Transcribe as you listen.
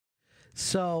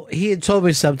So he had told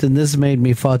me something. This made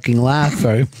me fucking laugh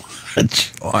very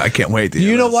much. Oh, I can't wait to Do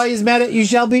hear you know this. why he's mad at you,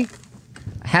 Shelby?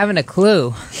 Haven't a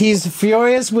clue. He's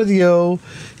furious with you.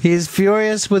 He's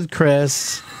furious with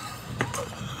Chris.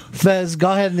 Fez,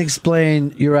 go ahead and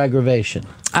explain your aggravation.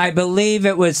 I believe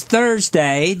it was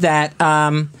Thursday that,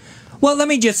 well, let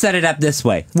me just set it up this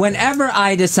way. Whenever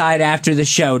I decide after the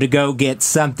show to go get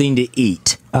something to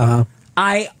eat,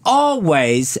 I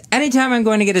always, anytime I'm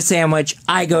going to get a sandwich,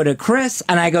 I go to Chris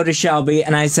and I go to Shelby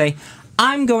and I say,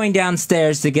 I'm going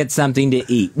downstairs to get something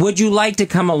to eat. Would you like to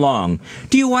come along?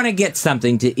 Do you want to get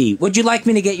something to eat? Would you like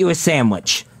me to get you a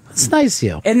sandwich? It's nice of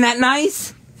you. Isn't that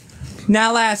nice?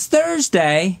 Now, last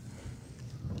Thursday,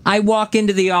 I walk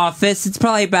into the office. It's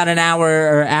probably about an hour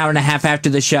or hour and a half after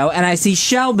the show, and I see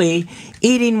Shelby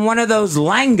eating one of those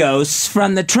Langos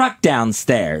from the truck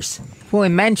downstairs. Well, we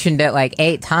mentioned it like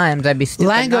 8 times. I'd be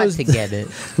stupid not to get it.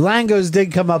 Langos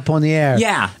did come up on the air.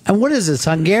 Yeah. And what is this,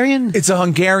 Hungarian? It's a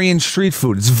Hungarian street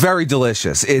food. It's very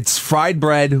delicious. It's fried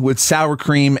bread with sour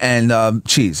cream and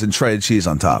cheese and shredded cheese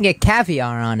on top. You get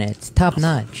caviar on it. It's top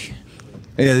notch.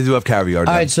 Yeah, they do have caviar.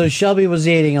 All right, so Shelby was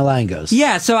eating a Langos.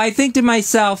 Yeah, so I think to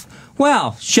myself,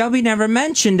 well, Shelby never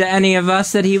mentioned to any of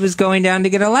us that he was going down to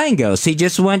get a Langos. He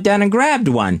just went down and grabbed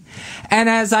one. And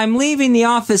as I'm leaving the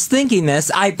office thinking this,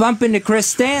 I bump into Chris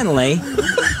Stanley,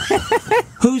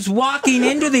 who's walking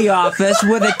into the office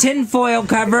with a tinfoil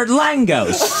covered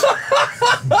Langos.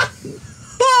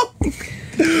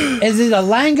 Is it a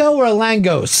Lango or a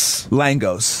Langos?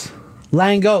 Langos.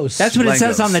 Langos. That's what it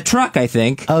says on the truck, I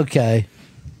think. Okay.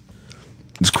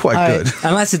 It's quite good.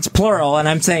 Unless it's plural, and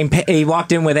I'm saying he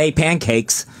walked in with 8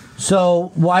 pancakes.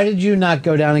 So why did you not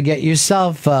go down and get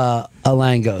yourself a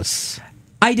Langos?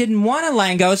 I didn't want a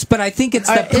Langos, but I think it's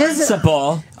the principle.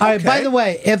 All right, by the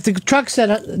way, if the truck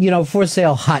said, for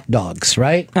sale hot dogs,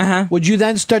 right? Would you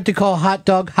then start to call hot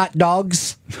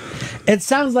dogs? It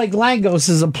sounds like Langos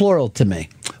is a plural to me.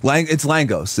 It's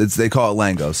Langos. They call it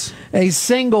Langos. A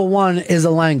single one is a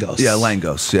Langos. Yeah,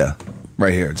 Langos. Yeah.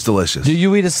 Right here. It's delicious. Do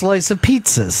you eat a slice of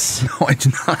pizzas? No, I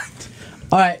do not.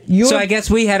 All right. So I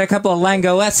guess we had a couple of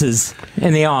Langos's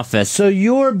in the office. So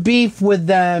your beef with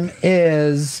them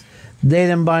is they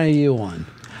didn't buy you one.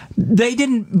 They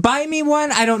didn't buy me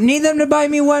one. I don't need them to buy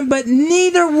me one, but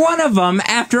neither one of them,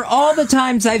 after all the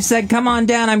times I've said, come on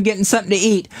down, I'm getting something to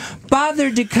eat,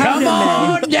 bothered to come to me.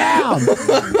 Come on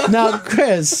down. Now,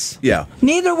 Chris. Yeah.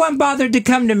 Neither one bothered to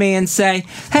come to me and say,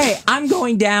 hey, I'm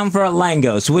going down for a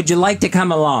Langos. Would you like to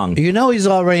come along? You know he's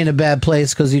already in a bad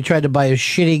place because he tried to buy a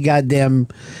shitty goddamn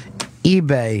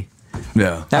eBay.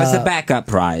 Yeah. That was the backup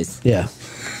prize. Yeah.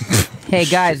 Hey,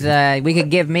 guys, we could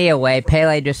give me away.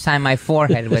 Pele just signed my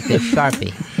forehead with this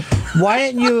Sharpie. Why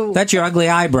didn't you... That's your ugly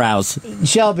eyebrows.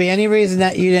 Shelby, any reason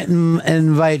that you didn't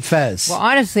invite Fez? Well,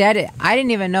 honestly, I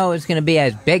didn't even know it was going to be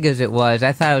as big as it was.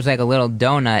 I thought it was like a little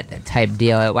donut type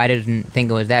deal. I didn't think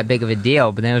it was that big of a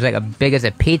deal, but then it was like as big as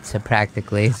a pizza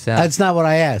practically. So That's not what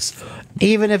I asked.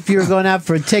 Even if you were going out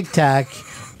for a Tic Tac,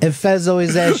 if Fez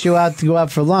always asked you out to go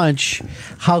out for lunch,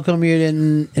 how come you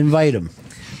didn't invite him?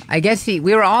 I guess we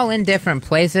were all in different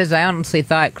places. I honestly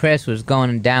thought Chris was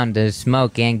going down to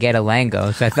smoke and get a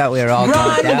Lango, so I thought we were all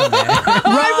going down there.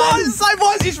 I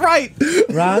was. He's right.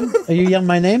 Ron, are you yelling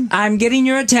my name? I'm getting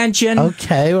your attention.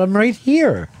 Okay, well, I'm right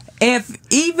here.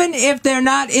 Even if they're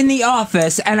not in the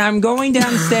office and I'm going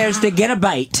downstairs to get a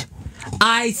bite,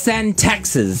 I send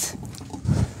Texas.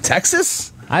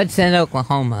 Texas? I'd send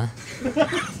Oklahoma.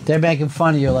 They're making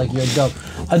fun of you like you're dope.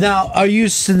 Now, are you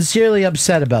sincerely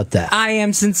upset about that? I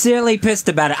am sincerely pissed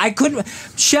about it. I couldn't...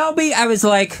 Shelby, I was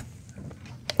like,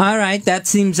 all right, that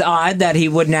seems odd that he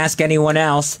wouldn't ask anyone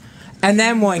else. And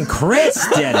then when Chris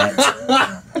did it,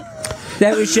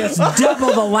 that was just double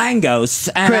the Langos,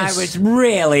 and Chris, I was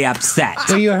really upset.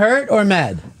 Were you hurt or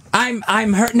mad?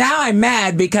 I'm hurt now. I'm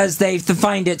mad because they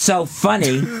find it so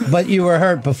funny. But you were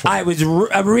hurt before. I was.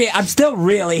 I'm still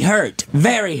really hurt.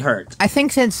 Very hurt. I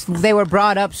think since they were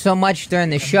brought up so much during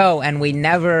the show and we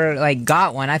never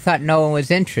got one, I thought no one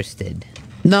was interested.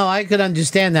 No, I could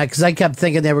understand that because I kept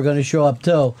thinking they were going to show up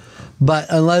too. But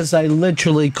unless I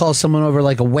literally call someone over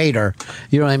like a waiter,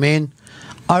 you know what I mean?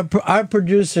 Our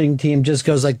producing team just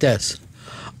goes like this.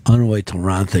 I'm going to wait till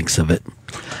Ron thinks of it.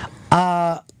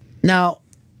 Now,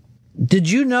 did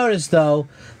you notice, though,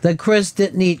 that Chris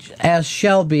didn't ask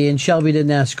Shelby and Shelby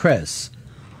didn't ask Chris?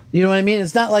 You know what I mean?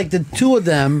 It's not like the two of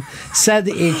them said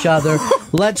to each other,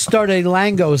 let's start a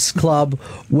Langos club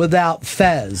without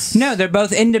Fez. No, they're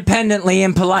both independently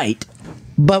impolite.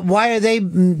 But why are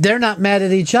they're not mad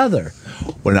at each other?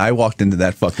 when I walked into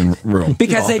that fucking room.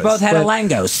 Because they both had a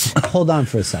Langos. Hold on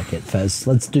for a second, Fez.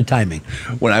 Let's do timing.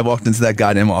 When I walked into that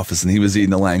goddamn office and he was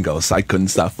eating the Langos, I couldn't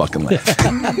stop fucking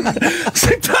laughing. It's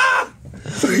like, ah!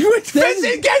 You went Fez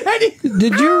again, honey!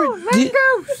 Did you...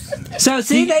 So,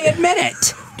 see, they admit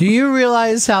it. Do you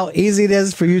realize how easy it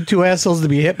is for you two assholes to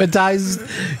be hypnotized?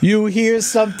 You hear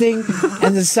something,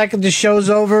 and the second the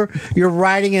show's over, you're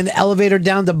riding an elevator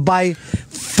down to buy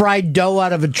fried dough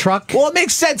out of a truck? Well, it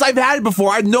makes sense. I've had it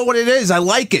before. I know what it is. I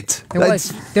like it.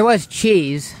 There was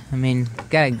cheese. I mean,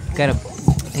 gotta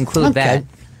include that.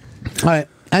 All right.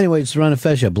 Anyway, it's Ron and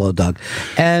Fez, Blow a Dog.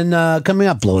 And coming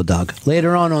up, Blow a Dog.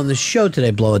 Later on the show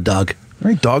today, Blow a Dog. Are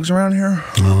there any dogs around here?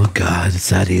 Oh, God, it's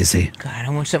that easy. God, I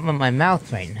want something in my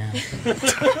mouth right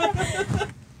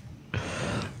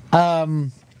now.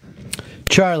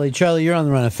 Charlie, you're on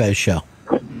the Ron and Fez show.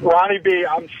 Ronnie B,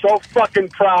 I'm so fucking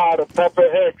proud of Pepper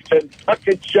Hicks and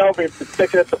fucking Shelby for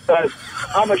sticking at the Fez.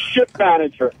 I'm a shift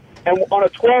manager, and on a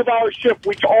 12-hour shift,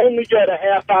 we can only get a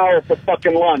half hour for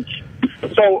fucking lunch.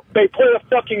 So they play a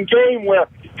fucking game where,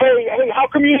 hey, how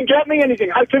come you didn't get me anything?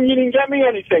 How come you didn't get me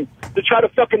anything? To try to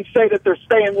fucking say that they're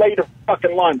staying late for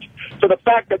fucking lunch. So the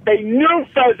fact that they knew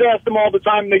Fez asked them all the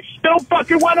time, they still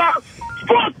fucking went out.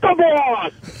 Fuck the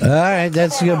boss! All right,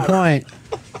 that's a good point.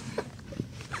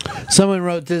 Someone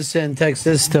wrote this and texted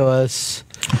this to us.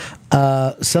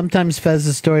 Sometimes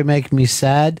Fez's story makes me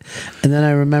sad, and then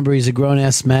I remember he's a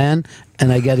grown-ass man,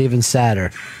 and I get even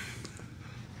sadder.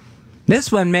 This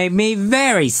one made me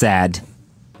very sad.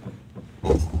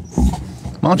 Why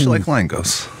don't you like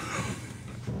Langos?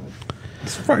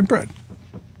 It's fried bread.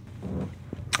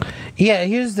 Yeah,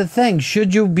 here's the thing.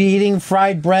 Should you be eating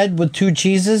fried bread with 2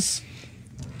 cheeses?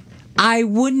 I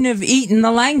wouldn't have eaten the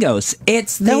Langos.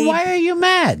 Then why are you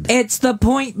mad? It's the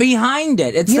point behind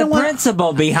it. It's the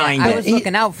principle behind it. I was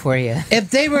looking out for you.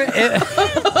 If they were,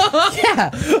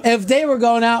 if they were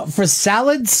going out for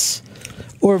salads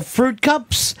or fruit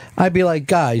cups, I'd be like,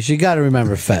 guys, you got to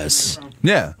remember Fez.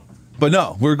 Yeah. But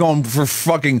no, we're going for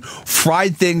fucking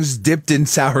fried things dipped in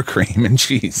sour cream and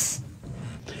cheese.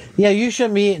 Yeah, you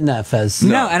shouldn't be eating that, Fez.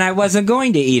 No, and I wasn't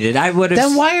going to eat it. I would have.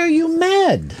 Then why are you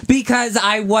mad? Because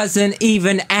I wasn't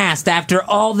even asked after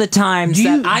all the times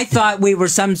that I thought we were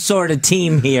some sort of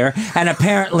team here, and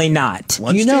apparently not.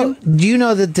 Do you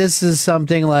know that this is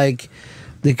something like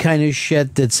the kind of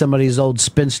shit that somebody's old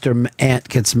spinster aunt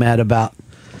gets mad about?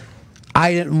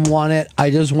 I didn't want it.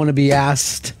 I just want to be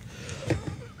asked.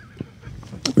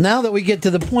 Now that we get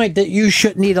to the point that you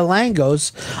shouldn't eat a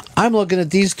Langos, I'm looking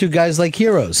at these two guys like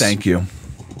heroes. Thank you.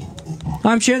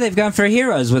 I'm sure they've gone for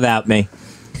heroes without me.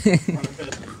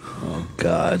 Oh,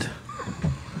 God.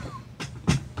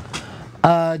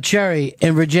 Cherry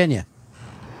in Virginia.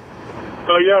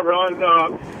 Oh, yeah, Ron.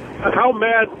 How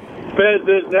mad Fez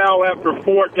is now after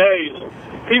 4 days.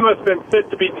 He must have been fit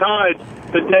to be tied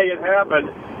the day it happened.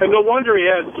 And no wonder he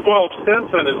has 12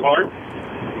 cents in his heart.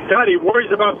 God, he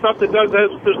worries about stuff that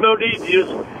there's no need to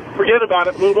just forget about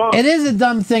it, move on. It is a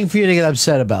dumb thing for you to get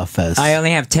upset about, Fez. I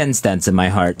only have 10 cents in my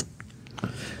heart.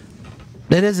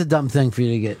 It is a dumb thing for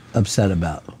you to get upset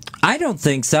about. I don't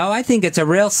think so. I think it's a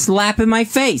real slap in my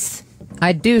face.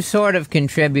 I do sort of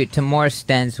contribute to more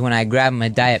stents when I grab my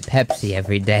Diet Pepsi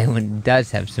every day when it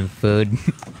does have some food.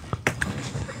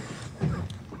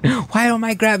 Why am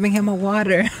I grabbing him a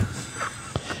water?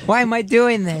 Why am I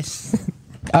doing this?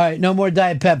 All right, no more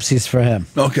Diet Pepsis for him.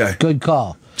 Okay. Good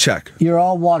call. Check. You're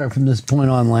all water from this point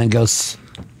on, Langos.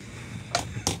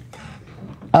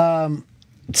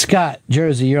 Scott,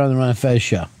 Jersey, you're on the Ron and Fez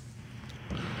show.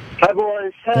 Hi,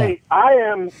 boys. Hey, I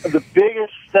am the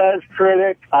biggest Fez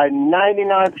critic.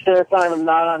 99% of the time I'm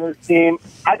not on his team.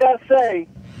 I got to say,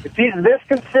 if he's this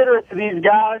considerate to these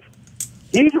guys,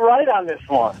 he's right on this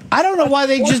one. I don't know why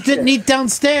they just didn't eat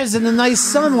downstairs in the nice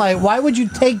sunlight. Why would you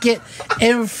take it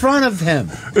in front of him?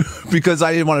 Because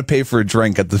I didn't want to pay for a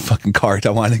drink at the fucking cart. I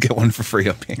wanted to get one for free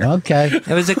up here. Okay. It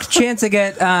was a chance to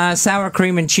get sour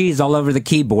cream and cheese all over the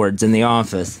keyboards in the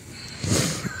office.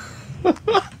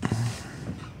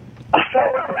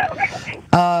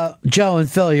 Joe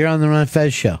and Phil, you're on the Ron and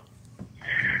Fez show.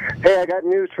 Hey, I got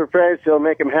news for Fez. It'll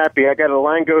make him happy. I got a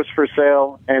Langos for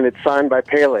sale, and it's signed by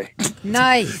Pele.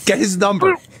 Nice. Get his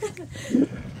number.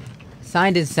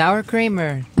 Signed in sour cream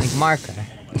or like marker?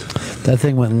 That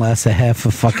thing wouldn't last a half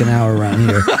a fucking hour around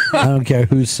here. I don't care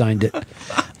who signed it.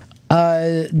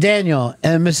 Daniel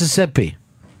in Mississippi.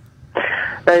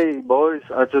 Hey, boys.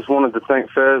 I just wanted to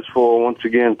thank Fez for once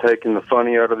again taking the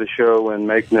funny out of the show and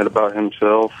making it about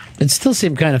himself. It still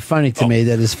seemed kind of funny to me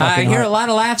that his fucking I hear a lot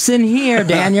of laughs in here,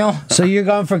 Daniel. So you're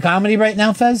going for comedy right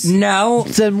now, Fez? No.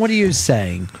 Then what are you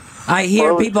saying? I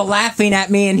hear people laughing at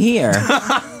me in here.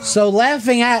 So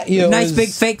laughing at you Nice is, big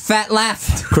fake fat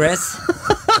laugh, Chris.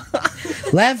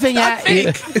 laughing at you.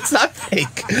 It's not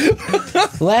fake.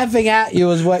 Laughing at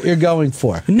you is what you're going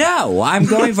for. No, I'm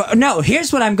going for... No,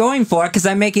 here's what I'm going for, because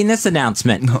I'm making this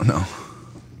announcement. No.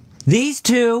 These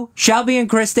two, Shelby and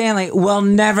Chris Stanley, will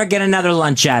never get another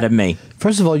lunch out of me.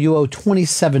 First of all, you owe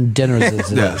 27 dinners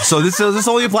as it Yeah. is. So this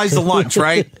only applies to lunch,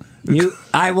 right?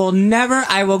 I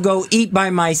will go eat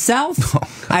by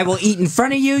myself. I will eat in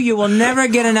front of you. You will never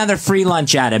get another free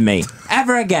lunch out of me.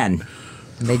 Ever again.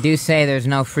 They do say there's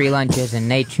no free lunches in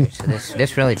nature, so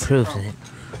this really proves it.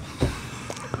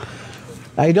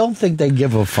 I don't think they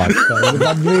give a fuck.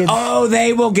 Though. Oh,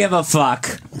 they will give a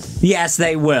fuck. Yes,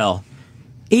 they will.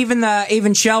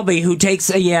 Even Shelby, who takes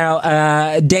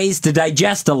days to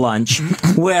digest a lunch,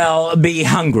 will be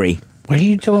hungry. What are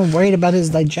you doing worried about his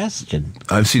digestion?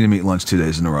 I've seen him eat lunch 2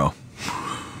 days in a row.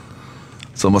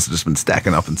 So it must have just been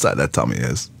stacking up inside that tummy of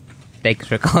his. Thanks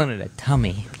for calling it a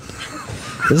tummy.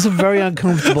 This is a very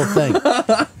uncomfortable thing.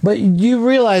 But you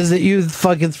realize that you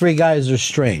fucking three guys are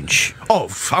strange. Oh,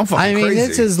 I'm fucking I mean, crazy.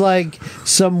 this is like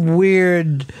some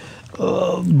weird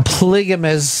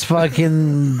polygamous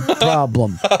fucking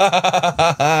problem.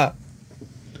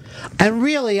 And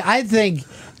really, I think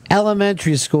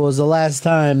elementary school is the last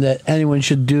time that anyone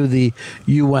should do the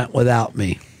 "you went without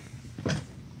me."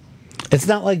 It's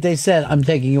not like they said, "I'm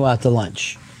taking you out to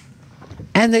lunch."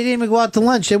 And they didn't even go out to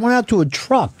lunch. They went out to a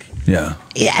truck. Yeah.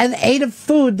 And ate a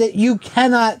food that you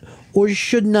cannot or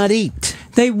should not eat.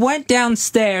 They went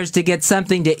downstairs to get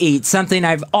something to eat, something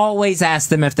I've always asked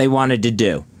them if they wanted to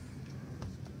do.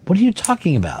 What are you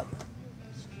talking about?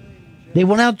 They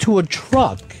went out to a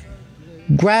truck,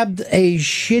 grabbed a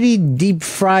shitty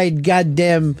deep-fried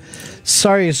goddamn,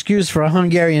 sorry excuse for a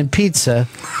Hungarian pizza,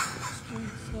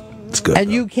 It's good.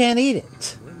 and you can't eat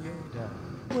it.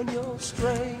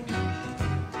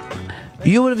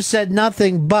 You would have said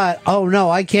nothing but, "Oh no,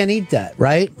 I can't eat that,"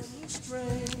 right?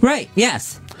 Right,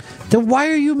 yes. Then why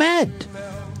are you mad?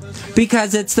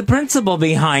 Because it's the principle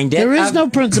behind it. There is no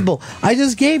principle. I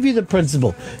just gave you the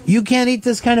principle. You can't eat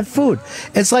this kind of food.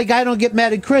 It's like I don't get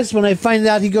mad at Chris when I find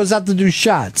out he goes out to do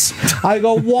shots. I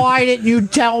go, "Why didn't you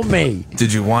tell me?"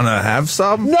 Did you want to have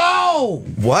some? No!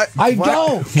 What? I What?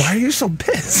 don't. Why are you so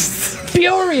pissed?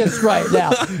 Furious right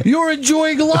now. You're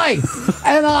enjoying life,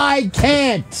 and I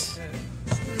can't.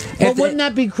 Well, wouldn't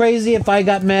that be crazy if I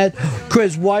got mad?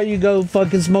 Chris, why you go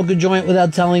fucking smoke a joint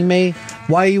without telling me?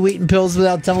 Why are you eating pills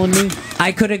without telling me?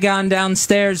 I could have gone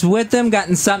downstairs with them,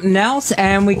 gotten something else,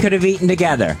 and we could have eaten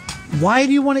together. Why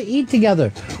do you want to eat together?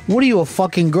 What are you, a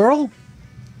fucking girl?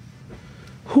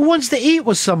 Who wants to eat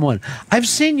with someone? I've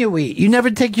seen you eat. You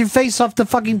never take your face off the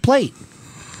fucking plate.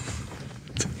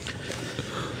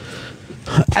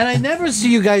 And I never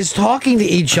see you guys talking to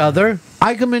each other.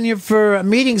 I come in here for a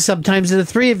meeting sometimes, and the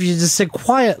three of you just sit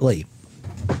quietly.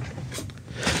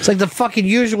 It's like the fucking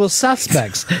usual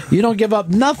suspects. You don't give up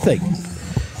nothing.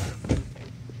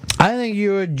 I think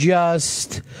you're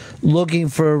just looking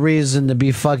for a reason to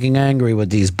be fucking angry with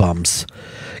these bums.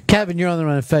 Kevin, you're on the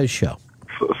Run of Fez show.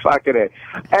 Fucking it.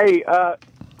 Hey,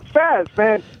 Fez,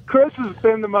 man, Chris has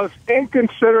been the most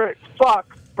inconsiderate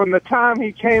fuck from the time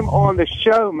he came on the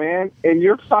show, man, and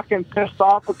you're fucking pissed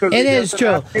off because It is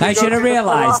true. I should have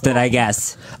realized it, I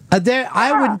guess.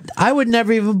 I would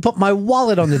never even put my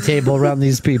wallet on the table around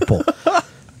these people.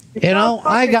 You know,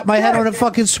 I got my head on a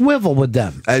fucking swivel with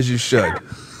them. As you should.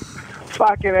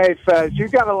 Fucking A, Fez, you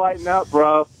gotta lighten up,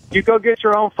 bro. You go get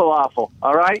your own falafel,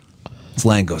 all right? It's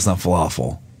Lángos, not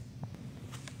falafel.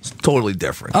 It's totally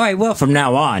different. Oh, I will from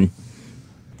now on.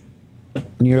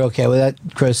 You're okay with that,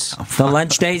 Chris? The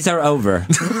lunch days are over.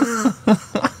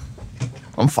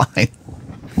 I'm fine.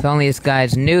 If only these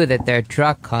guys knew that their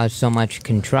truck caused so much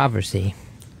controversy,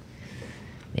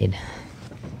 they'd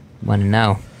want to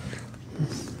know.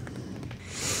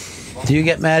 Do you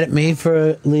get mad at me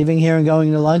for leaving here and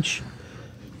going to lunch?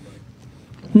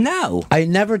 No. I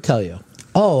never tell you,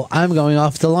 "Oh, I'm going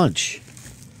off to lunch."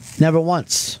 Never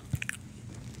once.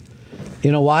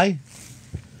 You know why?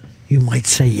 You might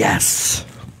say yes.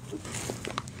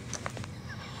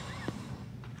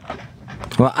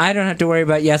 Well, I don't have to worry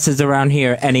about yeses around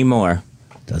here anymore.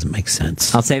 Doesn't make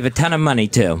sense. I'll save a ton of money,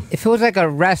 too. If it was like a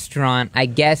restaurant, I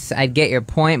guess I'd get your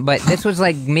point, but this was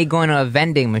like me going to a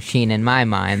vending machine in my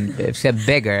mind, except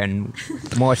bigger and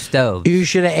more stoves. You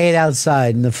should have ate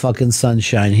outside in the fucking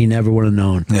sunshine. He never would have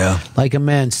known. Yeah. Like a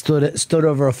man stood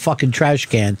over a fucking trash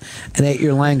can and ate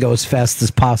your Lango as fast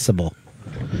as possible.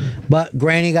 But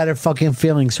Granny got her fucking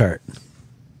feelings hurt.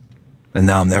 And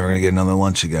now I'm never going to get another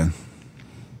lunch again.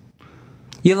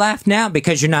 You laugh now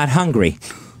because you're not hungry.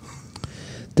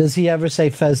 Does he ever say,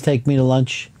 Fez, take me to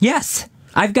lunch? Yes.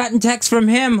 I've gotten texts from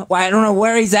him. Well, I don't know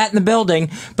where he's at in the building,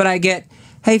 but I get,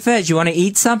 hey, Fez, you want to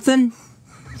eat something?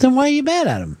 Then why are you mad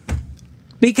at him?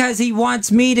 Because he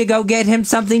wants me to go get him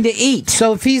something to eat.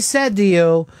 So if he said to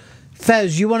you,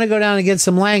 Fez, you want to go down and get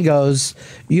some Langos,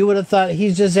 you would have thought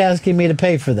he's just asking me to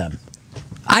pay for them.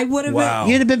 I would have Wow.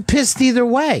 You'd have been pissed either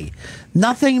way.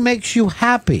 Nothing makes you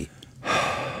happy.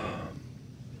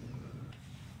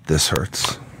 This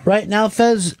hurts. Right now,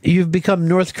 Fez, you've become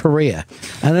North Korea.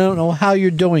 And I don't know how you're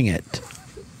doing it.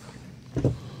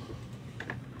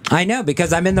 I know,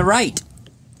 because I'm in the right.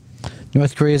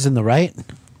 North Korea's in the right?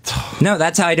 No,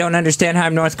 that's how I don't understand how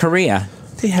I'm North Korea.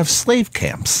 They have slave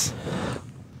camps.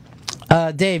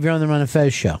 Dave, you're on the Run of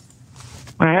Fez show.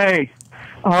 Hey,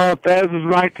 Fez is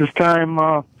right this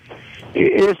time.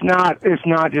 It's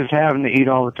not just having to eat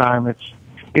all the time.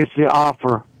 It's the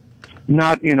offer.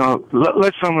 Not,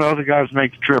 let some of the other guys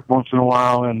make the trip once in a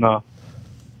while, and I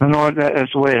know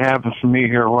that's the way it happens for me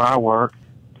here where I work.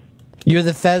 You're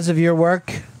the Fez of your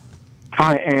work?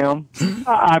 I am.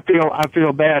 I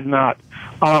feel bad not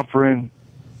offering,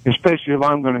 especially if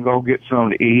I'm going to go get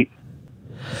something to eat.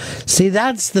 See,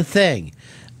 that's the thing.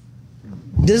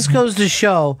 This goes to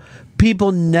show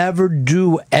people never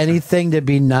do anything to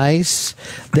be nice.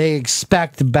 They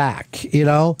expect back,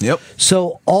 Yep.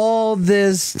 So all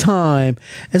this time,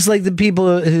 it's like the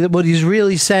people, what he's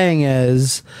really saying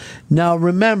is, now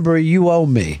remember, you owe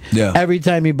me. Yeah. Every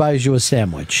time he buys you a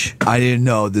sandwich. I didn't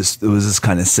know there was this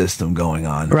kind of system going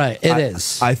on. Right, it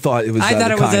is. I thought it was. I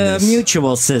thought it was kindness. a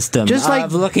mutual system Just like-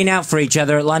 of looking out for each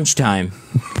other at lunchtime.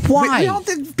 Why? We don't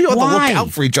think people have to Why? look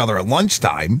out for each other at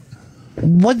lunchtime.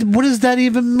 What does that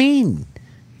even mean?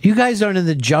 You guys aren't in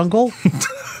the jungle.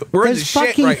 We're in There's the shit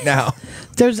fucking- right now.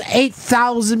 There's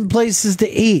 8,000 places to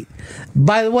eat.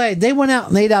 By the way, they went out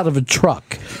and ate out of a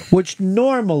truck, which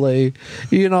normally,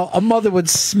 a mother would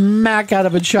smack out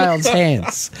of a child's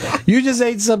hands. You just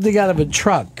ate something out of a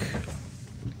truck.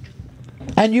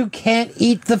 And you can't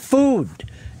eat the food.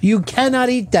 You cannot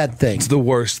eat that thing. It's the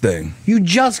worst thing. You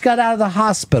just got out of the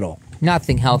hospital.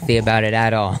 Nothing healthy about it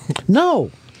at all.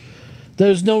 No.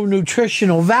 There's no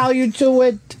nutritional value to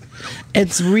it.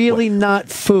 It's really not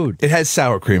food. It has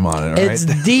sour cream on it, all right? It's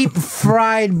deep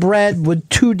fried bread with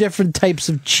 2 different types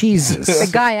of cheeses. The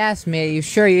guy asked me, "Are you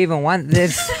sure you even want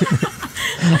this?"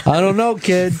 I don't know,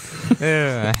 kid.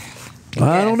 I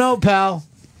don't know, pal.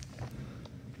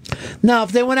 Now,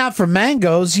 if they went out for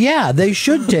mangoes, yeah, they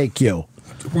should take you.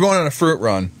 We're going on a fruit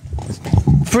run.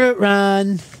 Fruit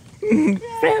run.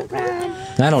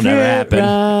 That'll never happen.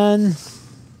 Run.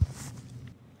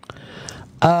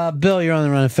 Bill, you're on the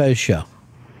Run of Fez show.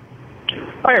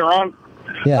 Hey, Ron.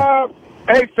 Yeah.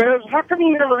 Hey, Fez, how come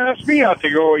you never asked me out to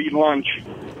go eat lunch?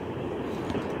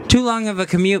 Too long of a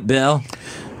commute, Bill.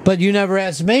 But you never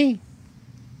asked me.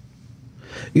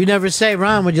 You never say,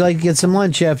 Ron, would you like to get some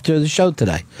lunch after the show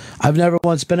today? I've never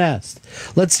once been asked.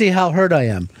 Let's see how hurt I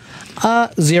am.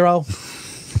 0.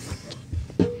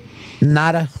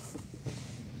 Nada.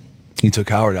 He took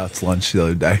Howard out to lunch the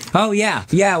other day. Oh, yeah.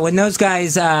 Yeah, when those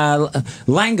guys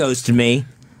Langos to me,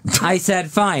 I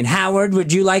said, fine, Howard,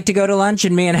 would you like to go to lunch?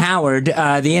 And me and Howard,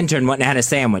 the intern, went and had a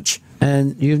sandwich.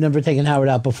 And you've never taken Howard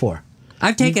out before.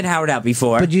 I've taken Howard out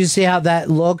before. But you see how that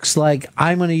looks like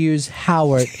I'm going to use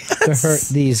Howard to hurt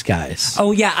these guys.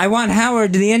 Oh, yeah, I want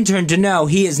Howard, the intern, to know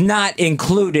he is not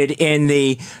included in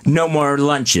the no more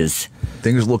lunches.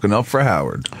 Things looking up for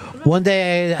Howard. One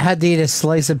day I had to eat a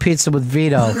slice of pizza with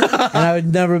Vito, and I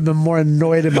would never been more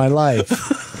annoyed in my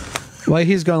life. Well,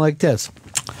 he's going like this.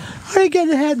 How are you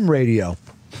getting ahead in radio?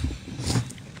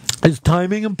 Is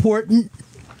timing important?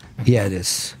 Yeah, it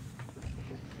is.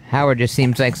 Howard just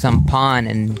seems like some pawn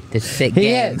in this sick He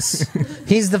game. is.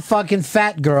 He's the fucking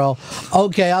fat girl.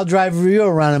 Okay, I'll drive you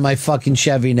around in my fucking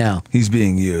Chevy now. He's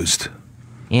being used.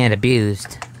 And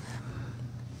abused.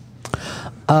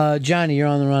 Johnny, you're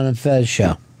on the Ron and Fez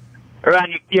show.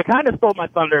 Ron, you kind of stole my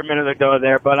thunder a minute ago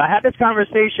there, but I had this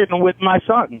conversation with my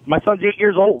son. My son's 8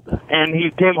 years old, and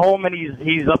he came home and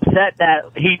he's upset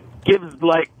that he gives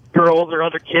like girls or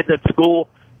other kids at school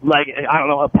like, I don't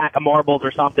know, a pack of marbles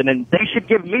or something, and they should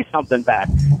give me something back.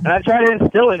 And I try to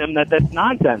instill in him that that's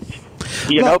nonsense.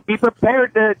 You know, be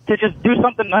prepared to just do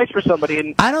something nice for somebody.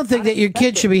 And I don't think that your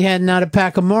kid should be handing out a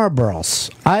pack of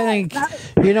Marlboros. I think,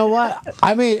 you know what?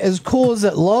 I mean, as cool as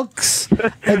it looks,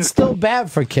 it's still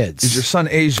bad for kids. Is your son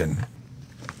Asian?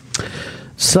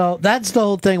 So that's the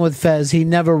whole thing with Fez. He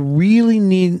never really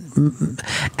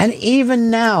and even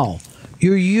now,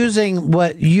 you're using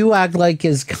what you act like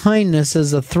is kindness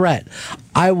as a threat.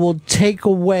 I will take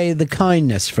away the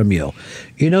kindness from you.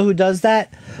 You know who does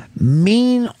that?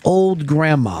 Mean old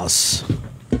grandmas.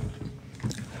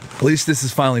 At least this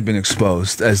has finally been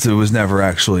exposed, as there was never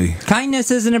actually.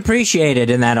 Kindness isn't appreciated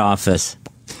in that office.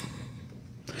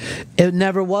 It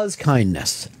never was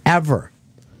kindness, ever.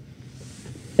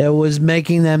 It was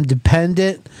making them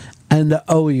dependent and to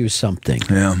owe you something.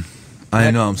 Yeah.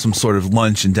 I know I'm some sort of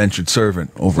lunch indentured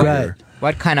servant over here.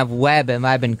 What kind of web have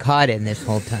I been caught in this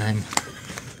whole time?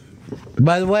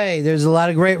 By the way, there's a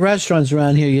lot of great restaurants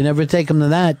around here. You never take them to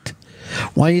that.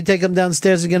 Why don't you take them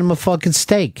downstairs and get them a fucking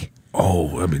steak? Oh,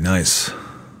 that'd be nice.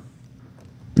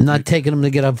 I'm not taking them to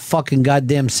get a fucking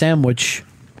goddamn sandwich.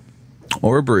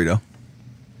 Or a burrito.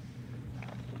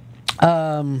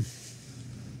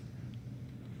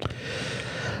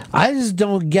 I just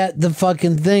don't get the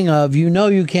fucking thing of, you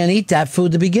can't eat that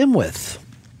food to begin with.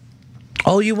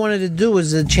 All you wanted to do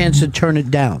was a chance to turn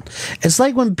it down. It's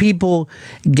like when people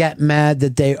get mad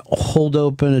that they hold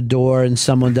open a door and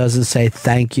someone doesn't say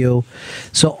thank you.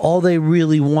 So all they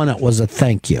really wanted was a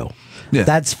thank you. Yeah.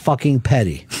 That's fucking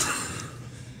petty.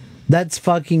 That's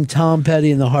fucking Tom Petty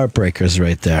and the Heartbreakers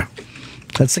right there.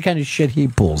 That's the kind of shit he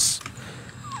pulls.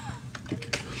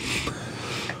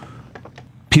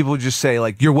 People just say,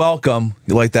 like, you're welcome.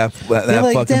 You like that like,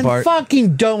 fucking then part?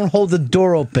 Fucking don't hold the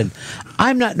door open.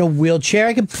 I'm not in a wheelchair.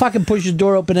 I can fucking push the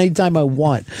door open anytime I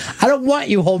want. I don't want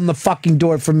you holding the fucking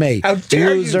door for me. How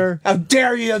dare loser. you? How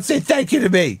dare you don't say thank you to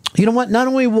me? You know what? Not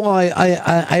only will I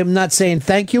am not saying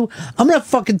thank you, I'm going to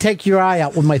fucking take your eye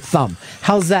out with my thumb.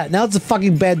 How's that? Now it's a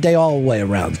fucking bad day all the way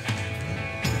around.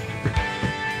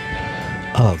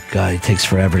 Oh, God, it takes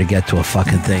forever to get to a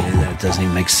fucking thing, and it doesn't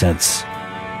even make sense.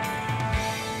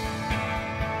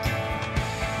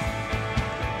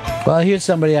 Well, here's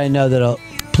somebody I know that'll...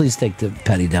 Please take the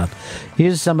petty down.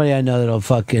 Here's somebody I know that'll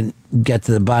fucking get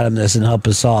to the bottom of this and help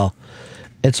us all.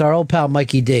 It's our old pal,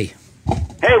 Mikey D.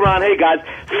 Hey, Ron. Hey, guys.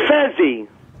 Fezzy,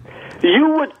 you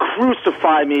would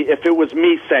crucify me if it was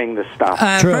me saying this stuff.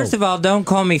 First of all, don't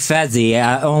call me Fezzy.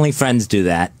 Only friends do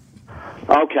that.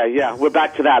 Okay, yeah. We're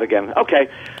back to that again. Okay,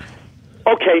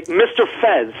 Mr.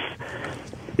 Fez,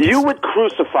 you would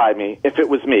crucify me if it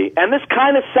was me. And this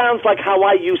kind of sounds like how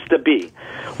I used to be,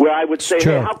 where I would say,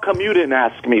 hey, how come you didn't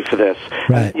ask me for this?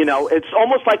 Right. It's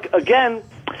almost like, again,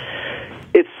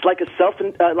 it's like a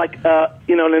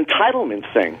an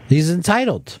entitlement thing. He's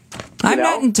entitled. I'm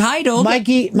not entitled.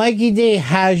 Mikey D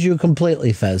has you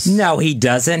completely, Fez. No, he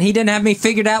doesn't. He didn't have me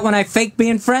figured out when I faked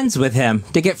being friends with him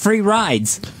to get free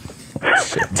rides.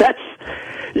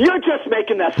 You're just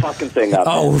making that fucking thing up.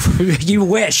 Oh, you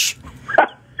wish.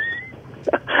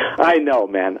 I know,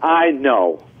 man. I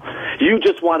know. You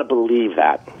just want to believe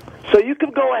that. So you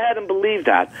can go ahead and believe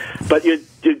that, but you're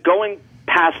going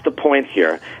past the point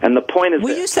here, and the point is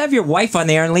we used to have your wife on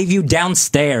there and leave you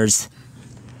downstairs.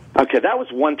 Okay, that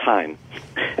was one time,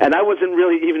 and I wasn't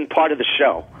really even part of the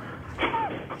show.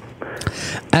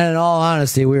 And in all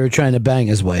honesty, we were trying to bang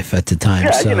his wife at the time.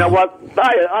 Yeah, so. You know what?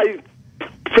 I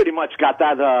pretty much got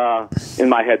that in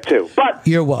my head, too. But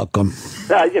you're welcome.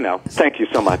 Thank you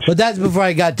so much. But that's before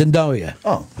I got to know you.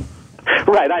 Oh.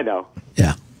 Right, I know.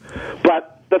 Yeah.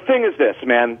 But the thing is this,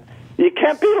 man. You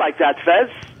can't be like that, Fez.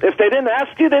 If they didn't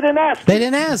ask you, they didn't ask. They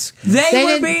didn't ask. They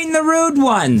were being the rude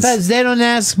ones. Fez, they don't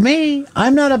ask me.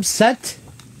 I'm not upset.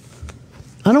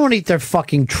 I don't want to eat their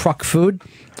fucking truck food.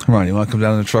 Ron, you want to come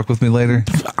down in the truck with me later?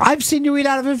 I've seen you eat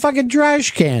out of a fucking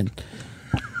trash can.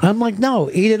 I'm like, no,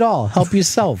 eat it all. Help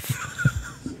yourself.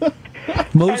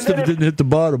 Most of it didn't hit the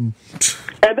bottom.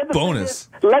 And then bonus.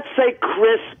 Let's say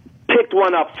Chris picked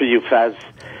one up for you, Fez.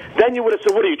 Then you would have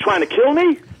said, what, are you trying to kill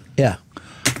me? Yeah.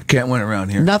 Can't win around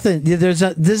here. Nothing.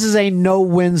 This is a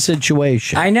no-win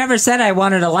situation. I never said I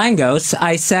wanted a Langos.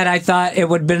 I said I thought it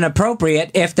would have been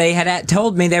appropriate if they had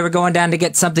told me they were going down to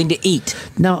get something to eat.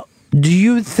 Now, do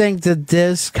you think that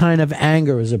this kind of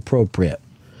anger is appropriate?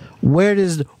 Where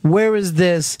is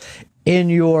this in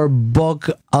your book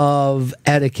of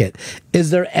etiquette?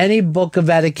 Is there any book of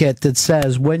etiquette that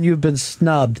says when you've been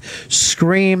snubbed,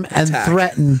 scream and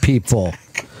threaten people?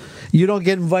 You don't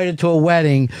get invited to a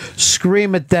wedding,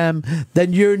 scream at them,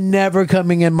 then you're never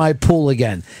coming in my pool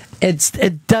again.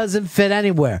 It doesn't fit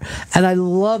anywhere. And I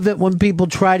love it when people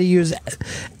try to use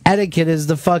etiquette as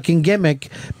the fucking gimmick,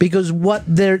 because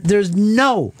there's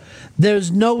no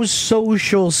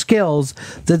social skills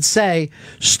that say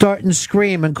start and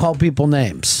scream and call people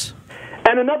names.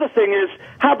 And another thing is,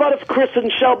 how about if Chris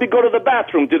and Shelby go to the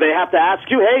bathroom? Do they have to ask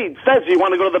you, hey, Fez, you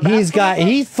want to go to the bathroom?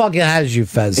 He fucking has you,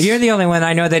 Fez. You're the only one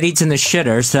I know that eats in the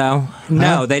shitter, so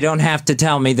no, they don't have to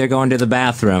tell me they're going to the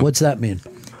bathroom. What's that mean?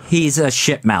 He's a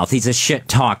shit mouth. He's a shit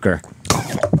talker.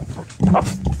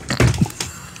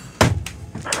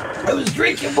 I was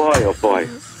drinking. Boy, oh boy.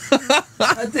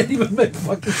 That didn't even make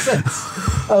fucking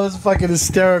sense. I was fucking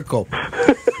hysterical.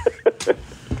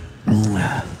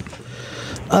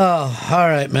 Oh, all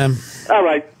right, man. All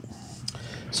right.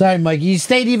 Sorry, Mikey. You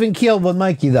stayed even keeled with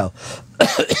Mikey, though.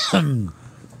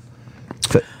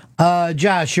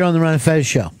 Josh, you're on the Run and Fez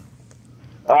show.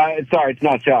 Sorry, it's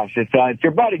not Josh. It's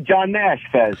your buddy John Nash,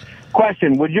 Fez.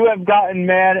 Question: would you have gotten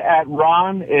mad at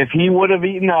Ron if he would have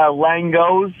eaten a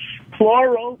Langos,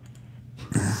 plural?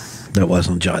 That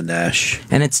wasn't John Nash.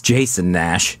 And it's Jason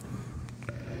Nash.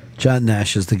 John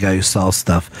Nash is the guy who sells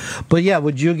stuff. But yeah,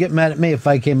 would you get mad at me if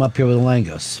I came up here with a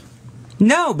Langos?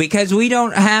 No, because we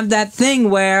don't have that thing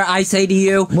where I say to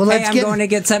you, hey, I'm going to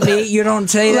get something to eat. You don't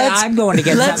say that I'm going to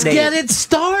get something to eat. Let's get it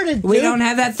started, dude. We don't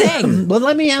have that thing. But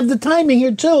let me have the timing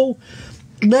here, too.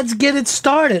 Let's get it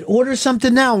started. Order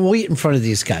something now and we'll eat in front of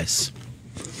these guys.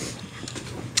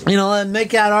 You know, and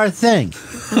make out our thing.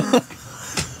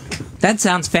 That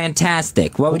sounds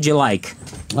fantastic. What would you like?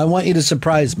 I want you to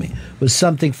surprise me with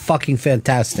something fucking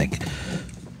fantastic.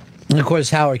 And of course,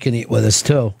 Howard can eat with us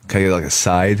too. Can I get like a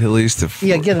side at least?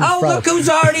 Yeah, get him fries. Look who's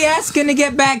already asking to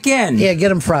get back in. Yeah,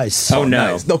 get him fries. Oh,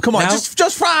 no. Nice. No, come on, No?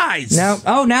 just fries. No.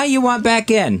 Oh, now you want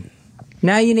back in.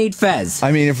 Now you need Fez.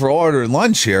 I mean, if we're ordering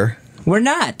lunch here. We're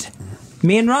not.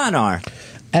 Me and Ron are.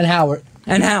 And Howard.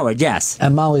 And Howard, yes.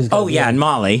 And Molly's going. Oh, yeah, and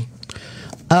Molly.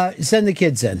 Send the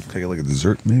kids in. Can I get like a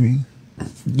dessert, maybe?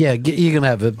 Yeah, you can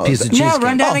have a piece of cheesecake. No,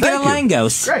 run down and get a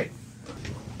Langos. Great.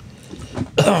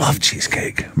 I love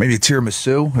cheesecake. Maybe a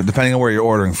tiramisu, depending on where you're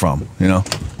ordering from, you know?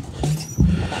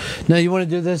 Now, you want to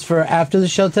do this for after the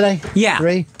show today? Yeah.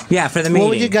 3? Yeah, for the meeting. What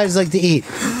would you guys like to eat?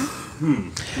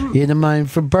 You don't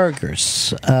mind for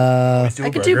burgers? I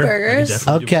could do burgers.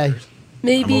 Okay.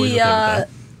 Maybe I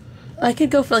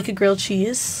could go for like a grilled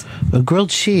cheese. A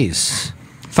grilled cheese.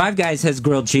 Five Guys has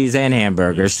grilled cheese and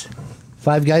hamburgers.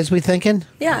 Five Guys, we thinking?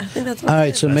 Yeah, I think that's. All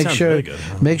right, so make sure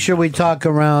we talk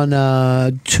around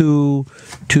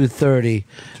 2:30.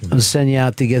 I'll send you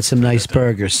out to get some nice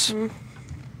burgers.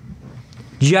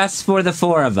 Just for the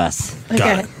four of us.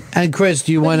 Okay. And Chris,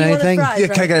 do you want you want anything? fries,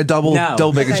 Can I get a double bacon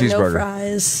Okay, no cheeseburger?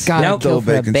 fries. Nope. Double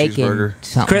bacon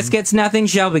cheeseburger. Chris gets nothing.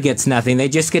 Shelby gets nothing. They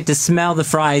just get to smell the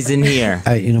fries in here.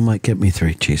 All right, you know what? Get me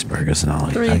 3 cheeseburgers and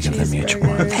I'll give them each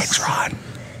one. Thanks, Ron.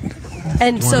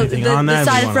 And so the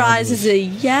side of fries is a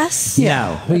yes?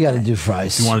 Yeah, we got to do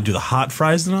fries. You want to do the hot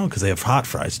fries now? Because they have hot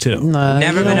fries too.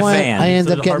 Never been a fan. I end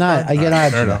up getting I get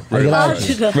optional.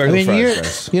 I mean,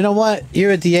 you know what?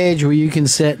 You're at the age where you can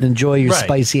sit and enjoy your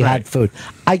spicy hot food.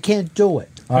 I can't do it.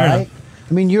 All right.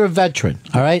 I mean, you're a veteran.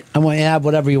 All right. I want you to have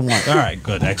whatever you want. All right.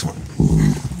 Good. Excellent.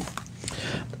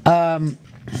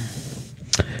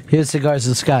 Here's cigars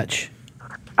and scotch.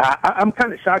 I'm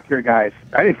kind of shocked here, guys.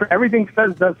 For everything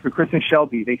Fez does for Chris and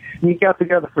Shelby, they sneak out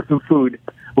together for some food,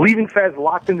 leaving Fez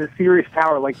locked in the Sirius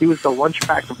Tower like he was the lunch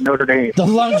pack of Notre Dame. The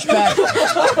lunch pack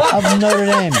of Notre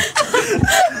Dame.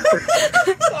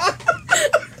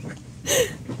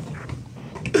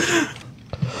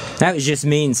 That was just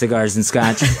mean, cigars and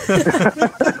scotch.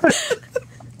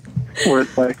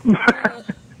 Wordplay.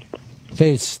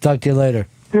 Peace. Talk to you later.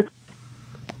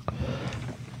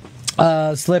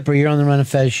 Slipper, you're on the Run and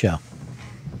Fez show.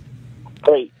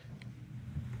 Hey.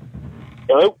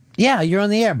 Hello? Yeah, you're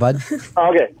on the air, bud.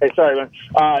 Okay. Hey, sorry, man.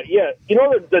 Yeah, you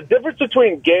know, the difference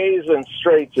between gays and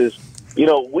straights is, you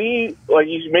know, you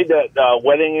made that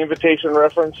wedding invitation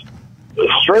reference.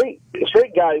 Straight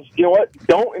guys, you know what?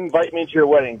 Don't invite me to your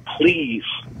wedding, please.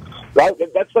 Right?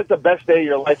 That's like the best day of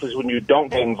your life is when you don't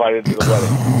get invited to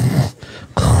the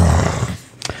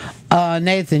wedding.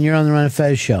 Nathan, you're on the Run and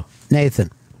Fez show. Nathan.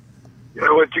 You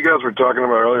know what you guys were talking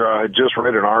about earlier? I just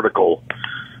read an article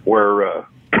where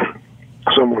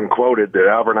someone quoted that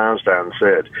Albert Einstein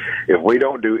said, if we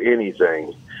don't do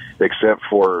anything except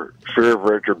for fear of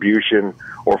retribution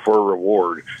or for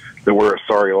reward, then we're a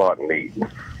sorry lot indeed.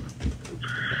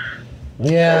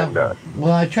 Yeah. And,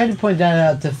 well, I tried to point that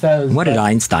out to Fez. What did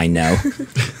Einstein know?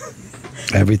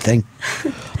 Everything.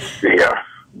 Yeah.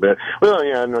 But, well,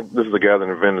 yeah, this is the guy that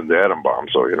invented the atom bomb,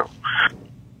 so, you know.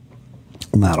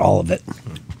 Not all of it.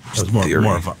 It was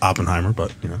more of Oppenheimer,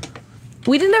 but, you know.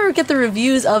 We didn't ever get the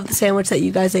reviews of the sandwich that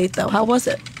you guys ate, though. How was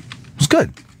it? It was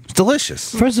good. It's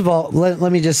delicious. First of all,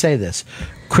 let me just say this.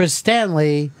 Chris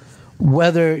Stanley,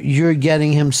 whether you're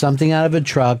getting him something out of a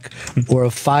truck or a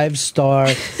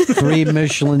 5-star, 3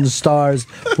 Michelin stars,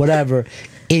 whatever,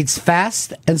 eats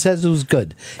fast and says it was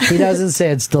good. He doesn't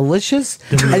say it's delicious,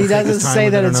 and he doesn't say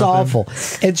that it's awful.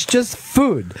 It's just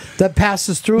food that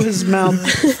passes through his mouth,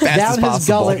 down his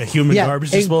gullet. Like a human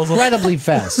garbage disposal? Incredibly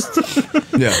fast.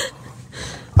 Yeah.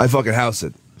 I fucking house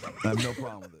it. I have no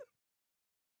problem with it.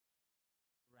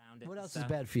 What else is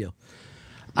bad for you?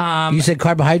 You said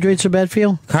carbohydrates are bad for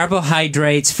you?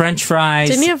 Carbohydrates, French fries.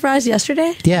 Didn't you have fries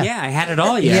yesterday? Yeah. Yeah, I had it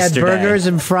all He yesterday. had burgers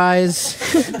and fries.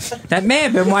 That may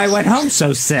have been why I went home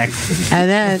so sick. And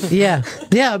then, yeah,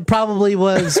 probably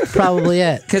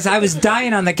it. Because I was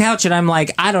dying on the couch, and I'm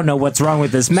like, I don't know what's wrong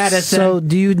with this medicine. So,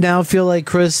 do you now feel like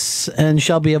Chris and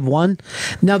Shelby have won?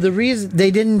 Now, the reason they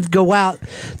didn't go out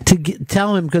to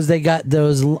tell him because they got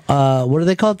those, what are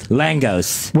they called?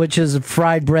 Langos. Which is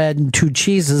fried bread and 2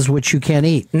 cheeses, which you can't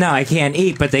eat. No, I can't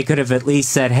eat, but they could have at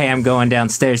least said, hey, I'm going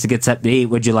downstairs to get something to eat.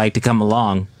 Would you like to come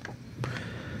along?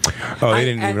 Oh, they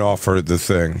didn't even offer the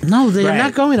thing. No, they're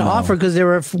not going to offer because they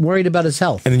were worried about his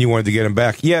health. And then you wanted to get him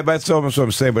back. Yeah, but that's what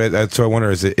I'm saying. But that's what I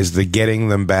wonder, is the getting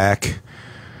them back...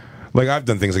 Like, I've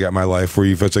done things like that in my life where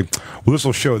it's like, well, this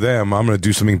will show them I'm going to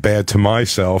do something bad to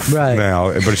myself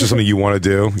now. But it's just something you want to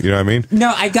do. You know what I mean?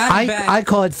 No, I got it back. I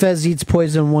call it Fez eats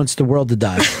poison and wants the world to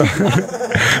die.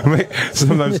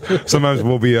 sometimes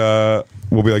we'll be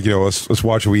like, you know, let's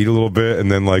watch we eat a little bit,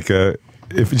 and then like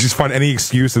if you just find any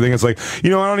excuse to think it's like, you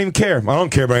know, I don't even care. I don't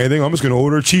care about anything. I'm just going to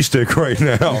order a cheesesteak right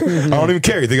now. I don't even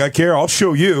care. You think I care? I'll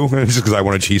show you. And it's just because I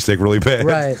want a cheesesteak really bad.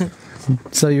 Right.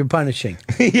 So you're punishing.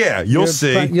 Yeah, you'll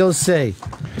see. You'll see.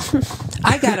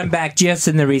 I got them back just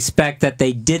in the respect that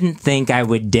they didn't think I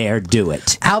would dare do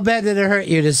it. How bad did it hurt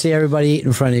you to see everybody eat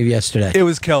in front of you yesterday? It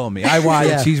was killing me. I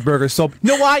wanted a cheeseburger. So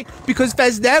you know why? Because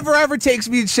Fez never ever takes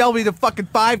me and Shelby to fucking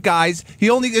Five Guys.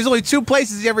 There's only 2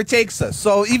 places he ever takes us.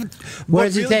 So even where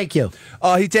does he take you?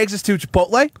 He takes us to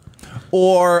Chipotle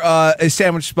or a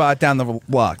sandwich spot down the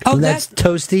block. Oh, that's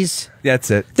Toasties.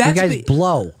 That's it. You guys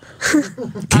blow.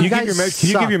 Can you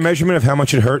give your measurement of how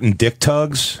much it hurt in dick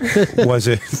tugs? Was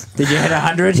it? Did you hit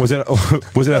 100? Was it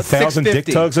 1,000 dick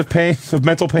tugs of pain, of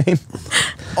mental pain?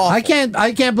 I can't.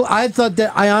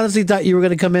 I honestly thought you were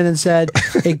going to come in and said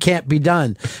it can't be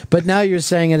done, but now you're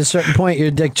saying at a certain point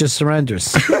your dick just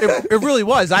surrenders. It really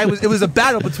was. It was a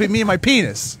battle between me and my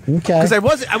penis. Okay. Because I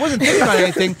wasn't thinking about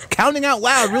anything. Counting out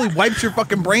loud really wipes your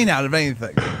fucking brain out of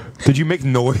anything. Did you make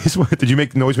noise? Did you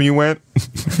make noise when you went?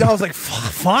 I was like,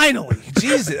 finally,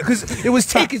 Jesus, because it was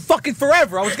taking fucking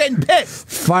forever. I was getting pissed.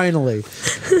 Finally.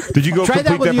 Did you go try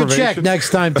that with your check next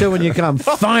time too when you come?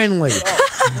 Finally.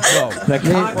 The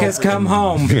cock has come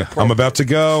home. Yeah, I'm about to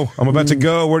go.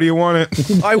 Where do you want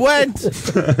it? I went.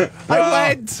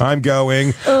 I'm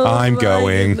going. I'm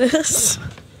going. Goodness.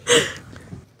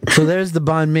 So there's the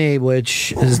banh mi,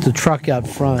 which is the truck out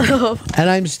front. And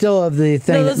I'm still of the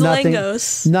thing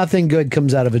that nothing good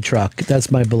comes out of a truck. That's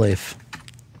my belief.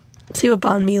 See what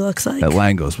banh mi looks like. That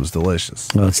Lángos was delicious.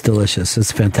 Oh, it's delicious.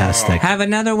 It's fantastic. Have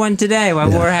another one today while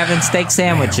we're having steak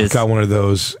sandwiches. Got one of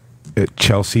those at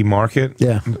Chelsea Market.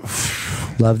 Yeah.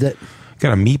 Loved it.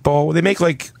 Got a meatball. They make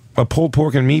like a pulled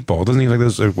pork and meatball. Doesn't he like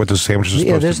those? What those sandwiches are supposed to be?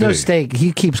 Yeah, there's no steak.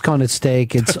 He keeps calling it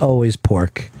steak. It's always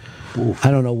pork. Oof.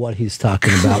 I don't know what he's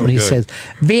talking about when he says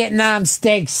Vietnam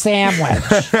steak sandwich.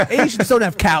 Asians don't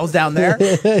have cows down there.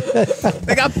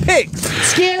 They got pigs.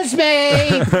 Excuse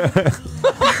me.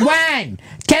 One,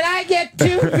 can I get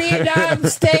 2 Vietnam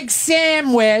steak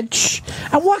sandwich?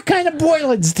 And what kind of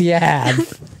boilings do you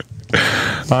have?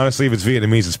 Honestly, if it's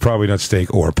Vietnamese, it's probably not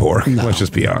steak or pork. No, let's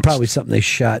just be honest. Probably something they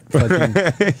shot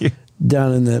fucking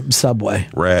down in the subway.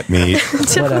 Rat meat.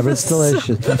 Whatever, it's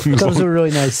delicious. Comes with a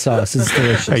really nice sauce. It's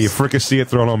delicious. Hey, you fricassee it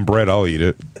thrown on bread, I'll eat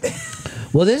it.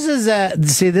 Well, this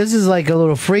is like a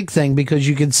little freak thing because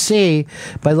you can see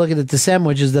by looking at the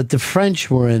sandwiches that the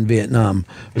French were in Vietnam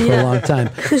for a long time.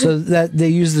 So that they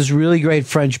use this really great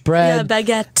French bread. Yeah,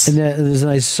 baguette. And there's a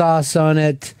nice sauce on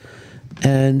it.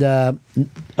 And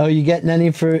are you getting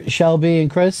any for Shelby and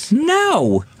Chris?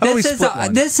 No.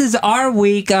 This is our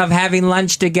week of having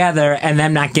lunch together and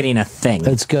them not getting a thing.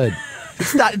 That's good.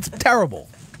 It's terrible.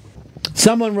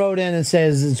 Someone wrote in and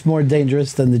says it's more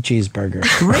dangerous than the cheeseburger.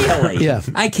 Really? Yeah.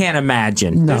 I can't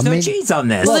imagine. There's no cheese on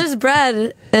this. Well, there's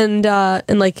bread and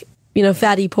like,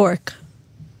 fatty pork.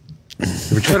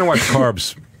 If we're trying to watch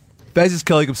carbs, Bez is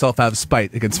killing himself out of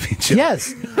spite against me.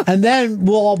 Yes. And then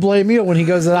we'll all blame you when he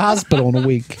goes to the hospital in a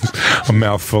week. A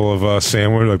mouthful of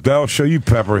sandwich. Like, that'll show you,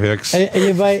 Pepper Hicks. Are you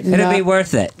inviting, it'll be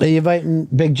worth it. Are you inviting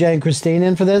Big J and Christine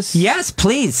in for this? Yes,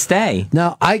 please stay.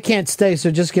 No, I can't stay, so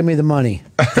just give me the money.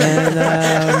 And,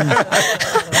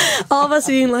 all of us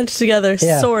eating lunch together,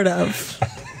 sort of.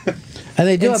 And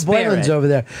they do have boilings over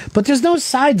there. But there's no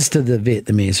sides to the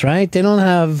Vietnamese, right? They don't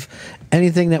have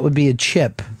anything that would be a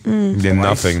chip. Yeah,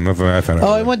 nothing I found out.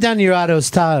 Oh, I went down to your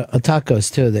Otto's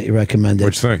tacos, too, that you recommended.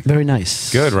 Which thing? Very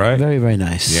nice. Good, right? Very, very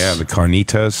nice. Yeah, the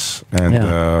carnitas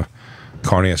and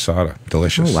carne asada.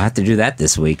 Delicious. We'll have to do that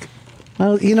this week.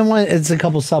 Well, you know what? It's a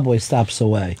couple subway stops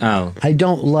away. Oh. I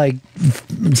don't like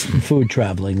food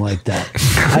traveling like that.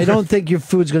 I don't think your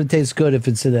food's going to taste good if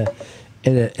it's in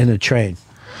a train.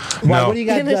 Why, No. what do you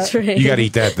got? In a train. You got to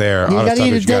eat that there. You On a got to eat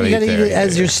Sunday, it then. You got to eat it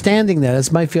as Yeah, you're standing there.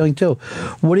 That's my feeling too.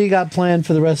 What do you got planned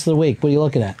for the rest of the week? What are you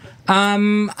looking at?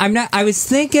 I was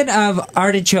thinking of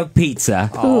artichoke pizza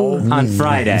on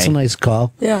Friday. That's a nice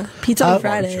call. Yeah, pizza on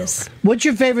Fridays. What's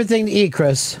your favorite thing to eat,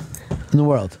 Chris, in the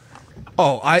world?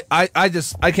 Oh, I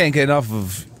can't get enough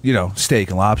of steak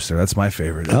and lobster. That's my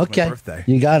favorite. That's Okay, my birthday.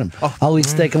 you got him. I'll eat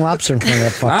steak and lobster in front of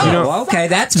that fucker. Oh, okay,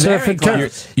 that's So very if it turns-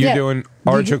 close. You're Yeah. doing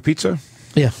artichoke pizza?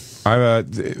 Yeah.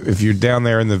 If you're down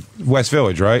there in the West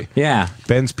Village, right? Yeah.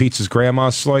 Ben's Pizza's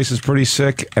grandma's slice is pretty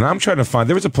sick. And I'm trying to find,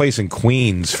 there was a place in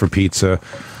Queens for pizza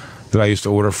that I used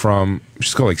to order from. It's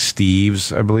just called like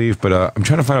Steve's, I believe. But I'm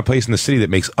trying to find a place in the city that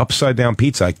makes upside down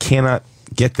pizza. I cannot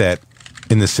get that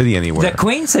in the city anywhere. The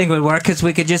Queens thing would work because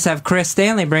we could just have Chris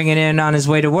Stanley bring it in on his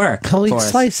way to work. He'll eat for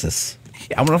us. slices.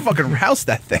 Yeah, I'm gonna fucking rouse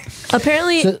that thing.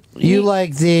 Apparently, So you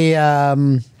like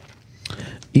the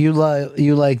you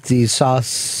like the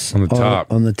sauce On the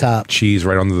top. On the top. Cheese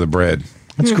right under the bread.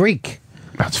 It's Greek.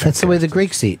 That's the way the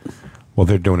Greeks eat. Well,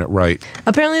 they're doing it right.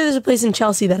 apparently there's a place in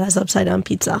Chelsea that has upside down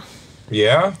pizza.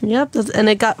 Yeah? Yep, and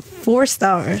it got 4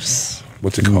 stars.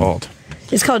 What's it called?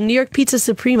 It's called New York Pizza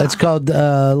Suprema. It's called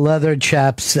Leather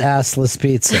Chap's Assless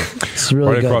Pizza. It's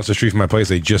really Right good. across the street from my place,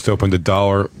 they just opened a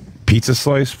 $1 pizza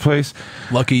slice place.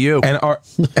 Lucky you. And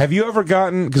have you ever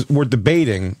gotten, because we're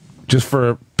debating, just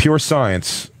for pure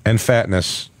science and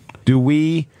fatness,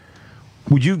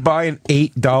 would you buy an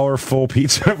 $8 full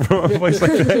pizza from a place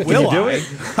like that? Will you do I? it?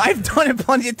 I've done it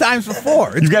plenty of times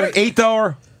before. You've got an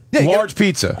 $8 large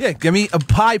pizza. Yeah, give me a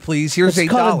pie, please. Here's It's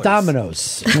 $8. called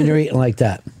Domino's when you're eating like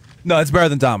that. No, it's better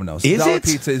than Domino's. Is $1 it?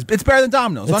 Pizza it's better than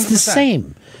Domino's. It's 100%. the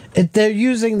same. They're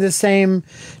using the same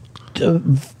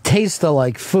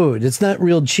taste-alike food. It's not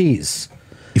real cheese.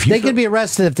 They could be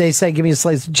arrested if they say, "Give me a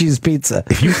slice of cheese pizza."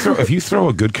 If you throw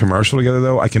a good commercial together,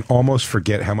 though, I can almost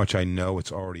forget how much I know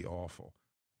it's already awful.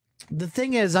 The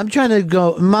thing is, I'm trying to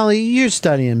go, Molly, you're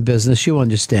studying business. You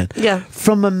understand. Yeah.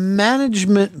 From a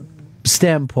management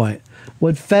standpoint,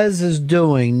 what Fez is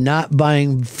doing, not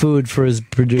buying food for his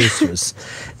producers,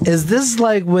 is this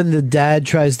like when the dad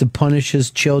tries to punish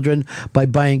his children by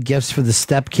buying gifts for the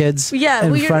stepkids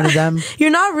in front of them?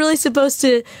 You're not really supposed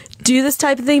to do this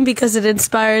type of thing because it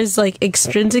inspires like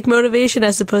extrinsic motivation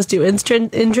as opposed to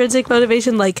intrinsic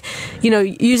motivation. Like,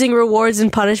 using rewards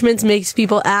and punishments makes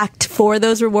people act for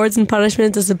those rewards and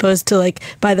punishments as opposed to like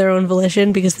by their own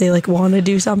volition because they like want to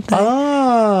do something.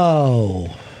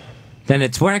 Oh. Then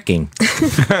it's working.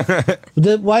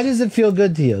 Why does it feel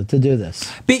good to you to do this?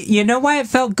 But you know why it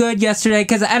felt good yesterday?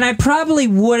 And I probably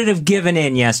would have given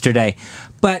in yesterday,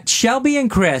 but Shelby and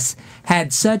Chris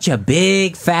had such a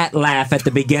big fat laugh at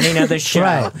the beginning of the show,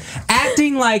 Right.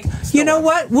 acting like, you know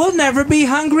what? We'll never be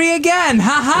hungry again.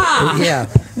 Ha ha. Yeah.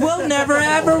 We'll never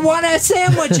ever want a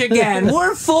sandwich again.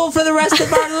 We're full for the rest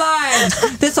of our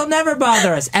lives. This will never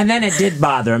bother us. And then it did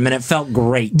bother him, and it felt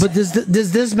great. But does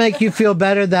this make you feel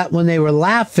better that when they were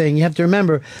laughing, you have to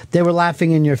remember they were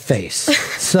laughing in your face.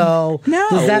 So No.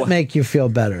 does that make you feel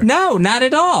better? No, not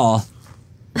at all.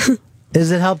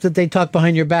 Does it help that they talk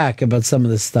behind your back about some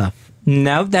of this stuff?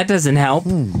 No, that doesn't help.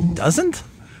 Doesn't?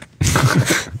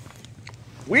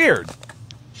 Weird.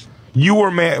 You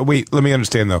were mad. Wait, let me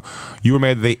understand though. You were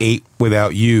mad that they ate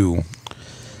without you,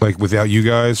 like without you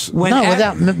guys.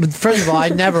 First of all,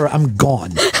 I'm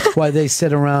gone while they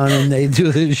sit around and they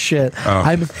do this shit.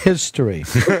 I'm history.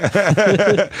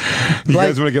 You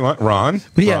guys want to get Ron?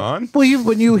 Yeah. Ron? Well,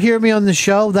 when you hear me on the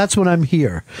show, that's when I'm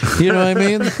here. You know what I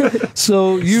mean?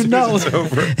 So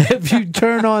if you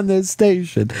turn on this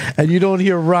station and you don't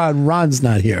hear Ron's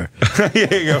not here. Here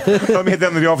you go. Let me head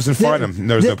down to the office and find him.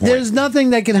 There's no point. There's nothing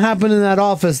that can happen in that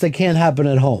office that can't happen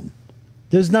at home.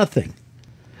 There's nothing.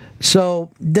 So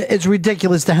it's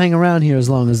ridiculous to hang around here as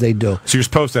long as they do. So you're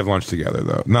supposed to have lunch together,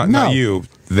 though. Not you.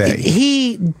 They.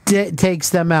 He takes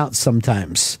them out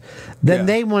sometimes. Then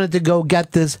they wanted to go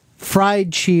get this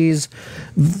fried cheese,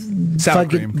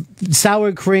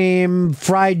 sour cream,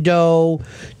 fried dough,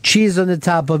 cheese on the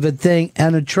top of a thing,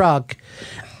 and a truck.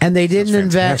 And they didn't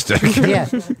invent. Yeah,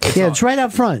 it's right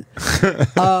up front.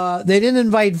 They didn't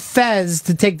invite Fez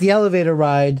to take the elevator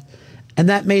ride. And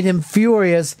that made him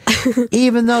furious,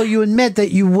 even though you admit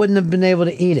that you wouldn't have been able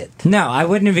to eat it. No, I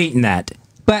wouldn't have eaten that.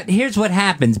 But here's what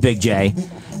happens, Big J.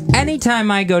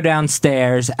 Anytime I go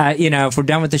downstairs, if we're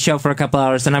done with the show for a couple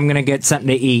hours and I'm going to get something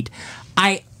to eat,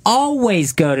 I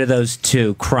always go to those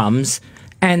two crumbs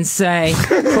and say,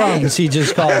 Crumbs, he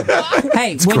just called.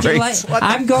 Hey, would you like?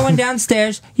 I'm going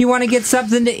downstairs. You want to get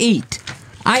something to eat?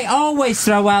 I always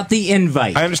throw out the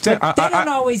invite. I understand. But they don't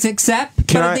always accept,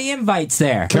 but the invite's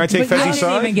there. Can I take But I Fezzi's didn't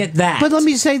side? even get that. But let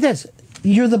me say this.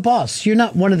 You're the boss. You're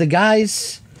not one of the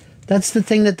guys. That's the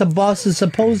thing that the boss is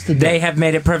supposed to do. They have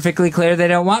made it perfectly clear they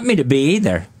don't want me to be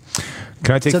either.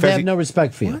 Can I take so they Fezzi? have no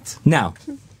respect for you. No.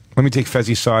 Let me take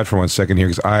Fezzi's side for 1 second here,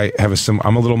 because I have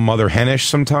I'm a little mother henish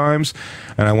sometimes,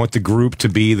 and I want the group to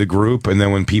be the group, and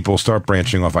then when people start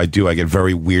branching off, I get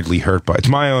very weirdly hurt by it.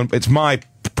 It's my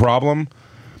problem,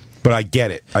 but I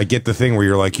get it. I get the thing where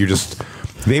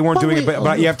they weren't doing it,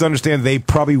 but you have to understand they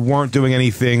probably weren't doing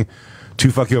anything to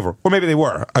fuck you over. Or maybe they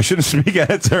were. I shouldn't speak out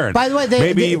of turn. By the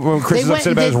way, when Chris is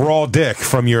upset about his raw dick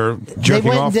from your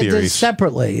jerking off They did theories. this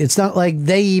separately. It's not like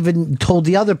they even told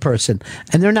the other person,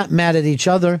 and they're not mad at each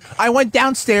other. I went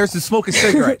downstairs to smoke a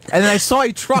cigarette, and then I saw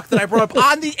a truck that I brought up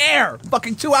on the air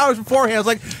fucking 2 hours beforehand. I was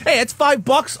like, hey, it's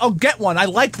 $5. I'll get one. I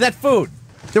liked that food.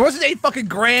 There wasn't a fucking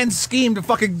grand scheme to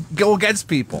fucking go against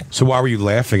people. So why were you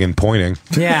laughing and pointing?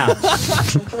 Yeah.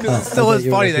 It still is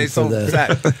funny that he's so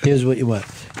upset. Here's what you want.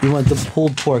 You want the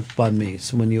pulled pork banh mi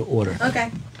when you order.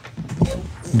 Okay.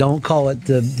 Don't call it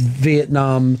the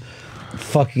Vietnam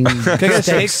fucking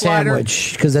steak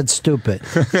sandwich, because that's stupid.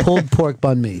 Pulled pork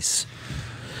banh mi's.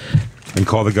 And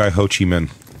call the guy Ho Chi Minh.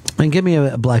 And give me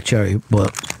a black cherry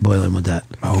boiling with that.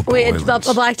 Oh, Wait, it's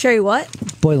a black cherry what?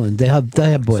 Boiling. They have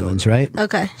boilings, right?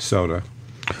 Okay. Soda.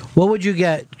 What would you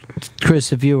get,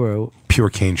 Chris, if you were pure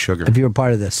cane sugar? If you were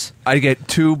part of this, I get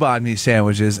 2 banh mi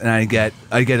sandwiches, and I get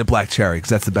a black cherry because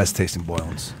that's the best tasting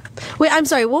boilings. Wait, I'm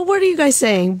sorry. What word are you guys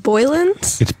saying?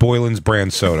 Boylan's? It's Boylan's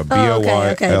brand soda.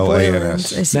 okay,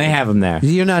 Boylans. I see. They have them there.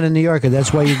 you're not a New Yorker.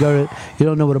 That's why you go to. You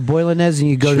don't know what a boiling is, and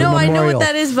you go to the No, I memorial. know what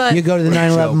that is, but you go to the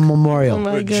 9/11 memorial. Oh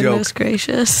my goodness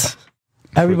gracious!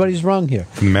 Everybody's wrong here.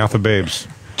 From the mouth of babes.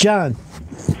 John,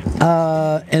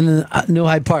 in New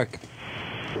Hyde Park.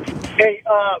 Hey,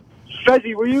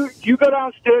 Fezzi, you go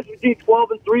downstairs between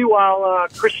 12 and 3 while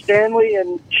Chris Stanley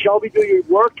and Shelby do your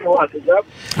work or what? Is that?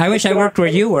 I wish I worked where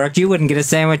you worked. You wouldn't get a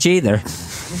sandwich either.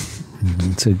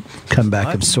 It's a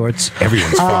comeback of sorts.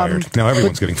 Everyone's fired. Now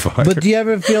everyone's getting fired. But do you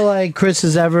ever feel like Chris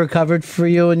has ever covered for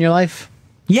you in your life?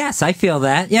 Yes, I feel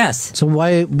that. Yes. So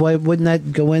why wouldn't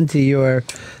that go into your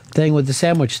thing with the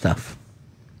sandwich stuff?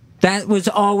 That was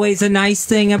always a nice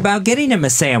thing about getting him a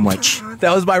sandwich.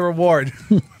 That was my reward.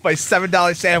 My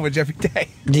 $7 sandwich every day.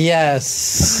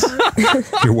 Yes.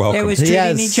 You're welcome. It was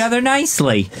treating each other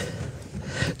nicely.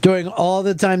 During all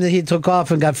the time that he took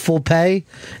off and got full pay,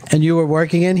 and you were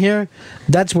working in here,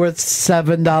 that's worth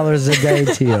 $7 a day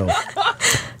to you.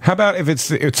 How about if it's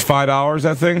 $5?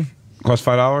 That thing cost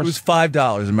 $5. It was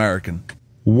 $5 American.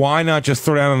 Why not just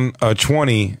throw down a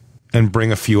 20 and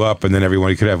bring a few up, and then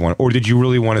everybody could have one? Or did you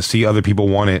really want to see other people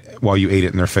want it while you ate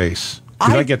it in their face?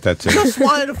 'Cause I get that too. I just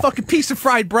wanted a fucking piece of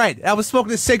fried bread. I was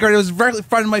smoking a cigarette. It was right in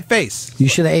front of my face. You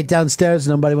should have ate downstairs.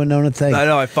 Nobody would know a thing. I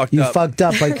know, I fucked You up. fucked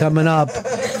up by coming up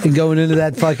and going into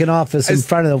that fucking office in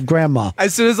front of grandma.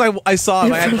 As soon as I saw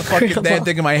him, I had the fucking damn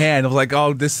thing in my hand. I was like,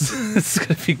 oh, this is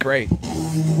going to be great.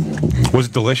 Was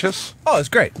it delicious? Oh, it's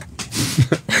great.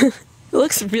 It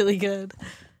looks really good.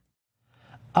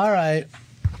 All right.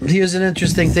 Here's an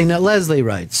interesting thing that Leslie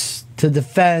writes to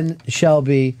defend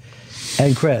Shelby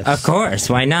and Chris. Of course,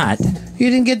 why not?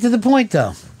 You didn't get to the point,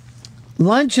 though.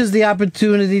 Lunch is the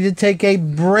opportunity to take a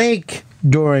break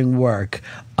during work,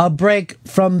 a break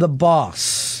from the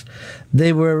boss.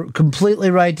 They were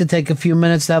completely right to take a few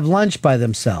minutes to have lunch by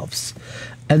themselves.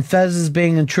 And Fez is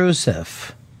being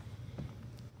intrusive.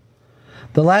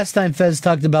 The last time Fez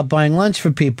talked about buying lunch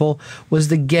for people was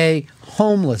the gay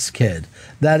homeless kid.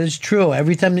 That is true.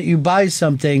 Every time that you buy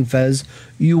something, Fez,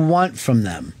 you want from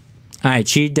them. All right,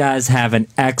 she does have an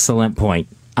excellent point.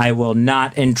 I will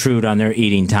not intrude on their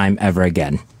eating time ever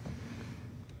again.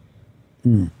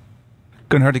 Couldn't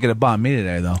hurt to get a banh mi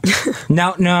today, though.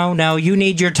 No. You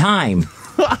need your time.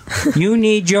 You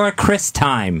need your Chris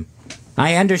time.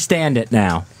 I understand it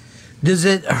now. Does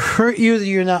it hurt you that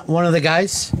you're not one of the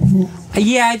guys?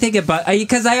 Yeah, I think about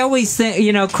because I always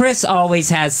think Chris always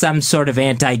has some sort of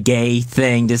anti-gay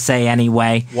thing to say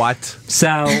anyway. What?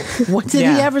 So what did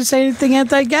he ever say anything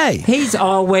anti-gay? He's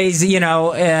always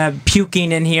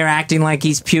puking in here, acting like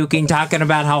he's puking, talking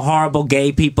about how horrible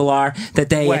gay people are, that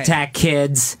they attack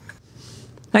kids.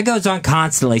 That goes on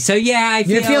constantly. So yeah, I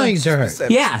feel your feelings are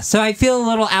hurt. Yeah, so I feel a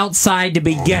little outside to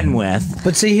begin with.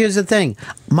 But see, here's the thing: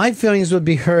 my feelings would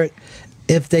be hurt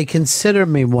if they consider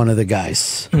me one of the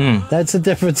guys. That's the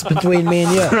difference between me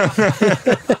and you.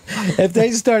 If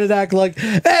they started acting like,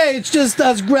 hey, it's just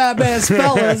us grab-ass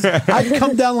fellas, I'd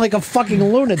come down like a fucking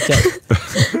lunatic.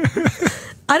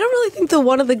 I don't really think the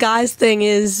one of the guys thing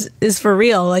is for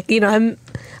real. Like, I'm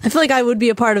I feel like I would be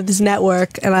a part of this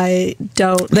network, and I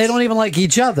don't. They don't even like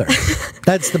each other.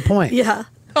 That's the point. Yeah.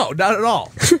 Oh, not at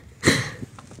all.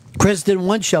 Chris didn't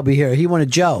want Shelby here. He wanted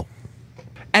Joe.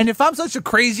 And if I'm such a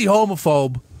crazy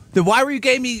homophobe, then why were you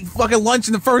giving me fucking lunch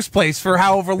in the first place for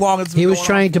however long it's been He was going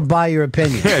trying to buy your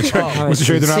opinion. Yeah, wasn't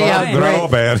sure they're not all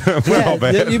bad. We're all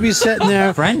bad. You'd be sitting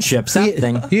there. Friendship,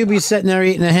 something. You'd be sitting there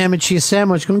eating a ham and cheese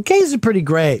sandwich going, gays are pretty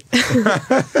great.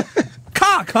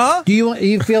 Cock, huh? Do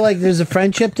you feel like there's a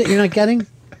friendship that you're not getting?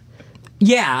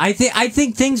 Yeah, I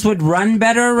think things would run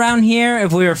better around here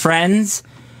if we were friends,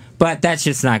 but that's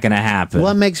just not going to happen.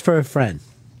 What makes for a friend?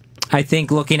 I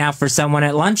think looking out for someone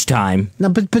at lunchtime. No,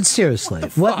 but seriously,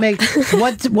 what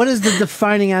is the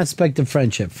defining aspect of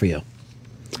friendship for you?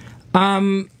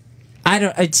 I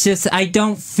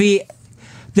don't feel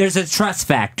there's a trust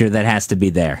factor that has to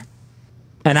be there,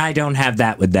 and I don't have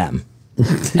that with them,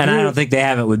 and I don't think they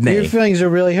have it with me. Your feelings are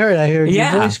really hurt. I hear your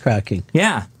voice cracking.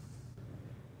 Yeah,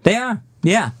 they are.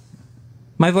 Yeah,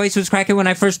 my voice was cracking when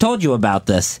I first told you about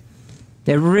this.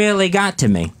 It really got to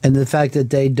me. And the fact that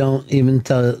they don't even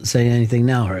say anything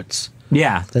now hurts.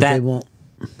 Yeah, that they won't.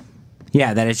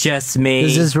 Yeah, that it's just me.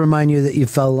 Does this remind you that you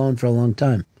felt alone for a long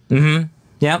time? Mm-hmm.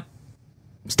 Yep.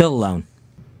 Still alone.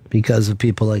 Because of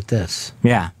people like this.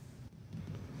 Yeah.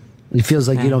 It feels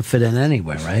like you don't fit in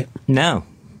anywhere, right? No,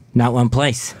 not one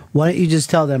place. Why don't you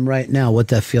just tell them right now what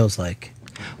that feels like?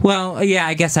 Well, yeah,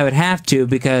 I guess I would have to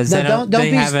because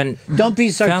don't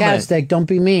be sarcastic. Don't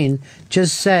be mean.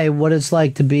 Just say what it's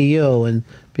like to be you and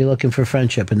be looking for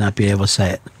friendship and not be able to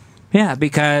say it. Yeah,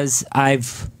 because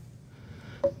I've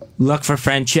looked for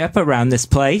friendship around this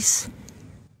place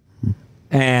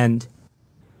and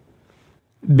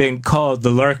been called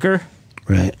the lurker.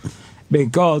 Right.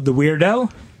 Been called the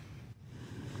weirdo.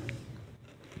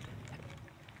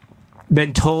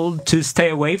 Been told to stay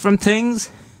away from things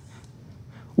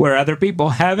where other people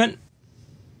haven't.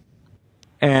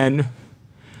 And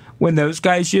when those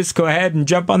guys just go ahead and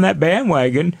jump on that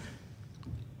bandwagon,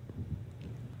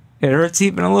 it hurts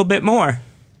even a little bit more.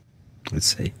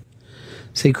 Let's see.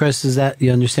 See, Chris, is that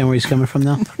you understand where he's coming from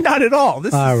now? Not at all.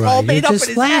 This all is right. all made You're up just in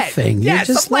his laughing. head. You're Yes,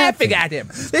 just I'm laughing at him.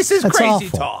 This is That's crazy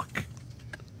awful. talk.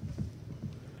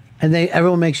 And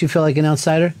everyone makes you feel like an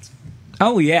outsider?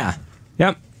 Oh, yeah.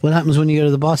 Yep. What happens when you go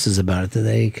to the bosses about it? Do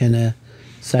they kind of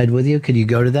side with you? Could you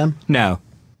go to them? No.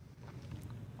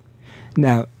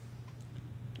 No.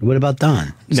 What about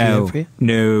Don? Is he there No. for you?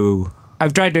 No.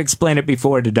 I've tried to explain it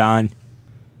before to Don,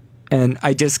 and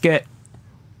I just get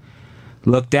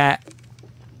looked at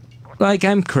like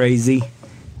I'm crazy.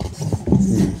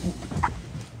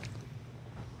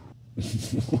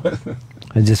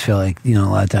 I just feel like, a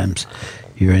lot of times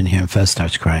you're in here and Fez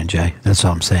starts crying, Jay. That's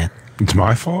all I'm saying. It's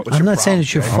my fault? I'm not saying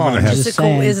it's your fault. I'm just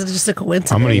saying. Is it just a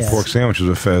coincidence? I'm going to eat pork sandwiches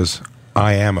with Fez.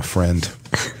 I am a friend.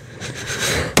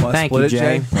 Thank you,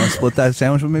 Jay. Want to split that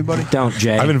sandwich with me, buddy? Don't,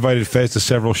 Jay. I've invited Fez to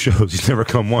several shows. He's never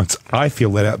come once. I feel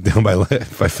let out down by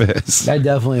Fez. I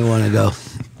definitely want to go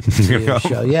to your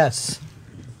show. Yes.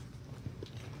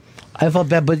 I felt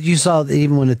bad, but you saw that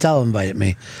even when Attell invited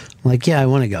me. I'm like, yeah, I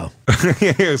want to go.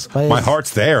 Yes. My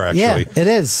heart's there, actually. Yeah, it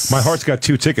is. My heart's got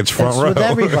 2 tickets front That's with row.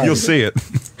 everybody. You'll see it.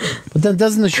 But then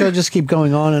doesn't the show just keep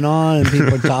going on and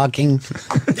people are talking?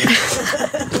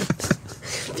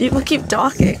 People keep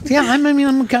talking. Yeah,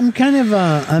 I'm kind of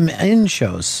I'm in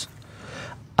shows.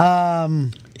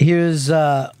 Here's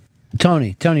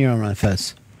Tony. Tony, you're on Ron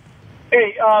Fez.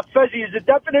 Hey, Fezzy, is the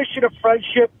definition of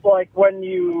friendship like when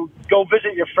you go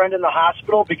visit your friend in the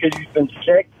hospital because he's been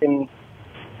sick and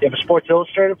you have a Sports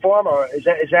Illustrated for him, or is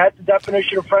that the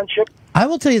definition of friendship? I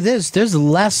will tell you this: there's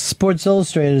less Sports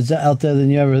Illustrated out there than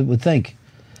you ever would think.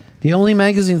 The only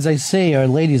magazines I see are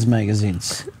ladies'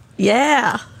 magazines.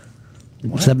 Yeah.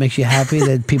 So that makes you happy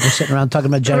that people are sitting around talking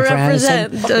about Jennifer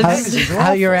Aniston?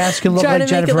 How your ass can look like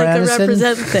Jennifer Aniston? Trying to make it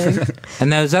like the represent thing.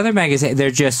 And those other magazines, they're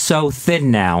just so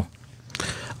thin now.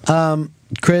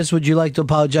 Chris, would you like to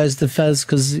apologize to Fez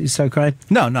because you started crying?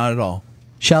 No, not at all.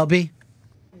 Shelby?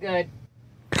 Good.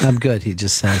 I'm good, he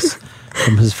just says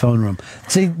from his phone room.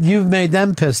 See, you've made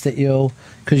them pissed at you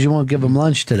because you won't give them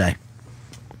lunch today.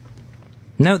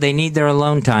 No, they need their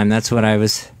alone time. That's what I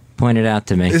was pointed out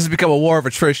to me. This has become a war of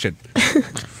attrition.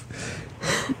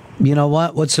 You know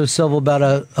what? What's so civil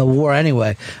about a war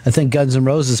anyway? I think Guns N'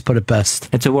 Roses put it best.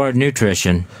 It's a war of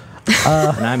nutrition.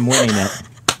 And I'm winning it.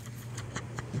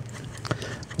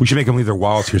 We should make them leave their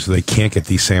wallets here so they can't get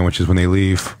these sandwiches when they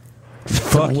leave.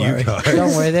 Fuck you guys.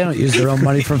 Don't worry, they don't use their own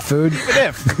money for food. Even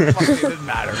if. It doesn't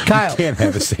matter. Kyle. You can't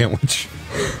have a sandwich.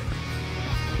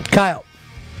 Kyle.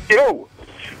 Yo,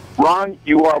 Ron,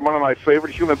 you are one of my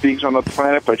favorite human beings on the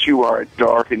planet, but you are a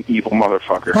dark and evil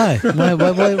motherfucker. Why? Why?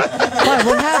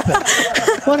 What happened?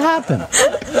 What happened?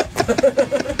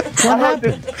 What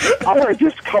happened? I heard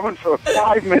this coming for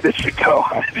 5 minutes ago.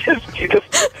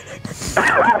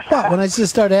 What? When I just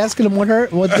started asking him what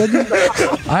did he?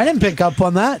 I didn't pick up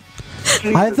on that.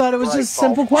 I thought it was just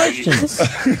simple questions.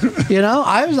 You know,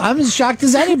 I'm as shocked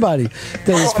as anybody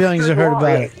that his feelings are hurt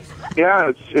about it.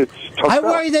 Yeah, it's tough. I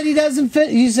worry that he doesn't fit.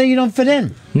 You say you don't fit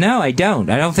in. No, I don't.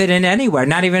 I don't fit in anywhere.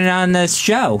 Not even on this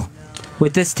show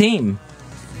with this team.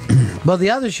 Well,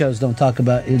 the other shows don't talk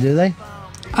about you, do they?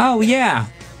 Oh, yeah.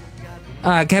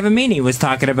 Kevin Meaney was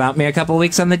talking about me a couple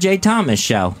weeks on the Jay Thomas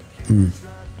show.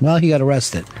 Well, he got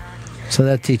arrested, so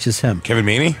that teaches him. Kevin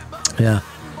Meaney? Yeah.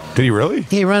 Did he really?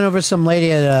 He ran over some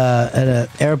lady at an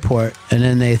airport, and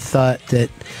then they thought that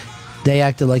they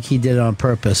acted like he did it on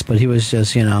purpose, but he was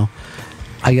just,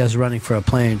 I guess, running for a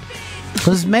plane.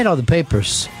 This made all the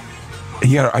papers.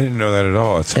 Yeah, I didn't know that at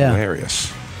all. It's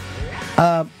hilarious.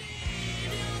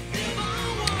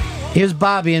 Here's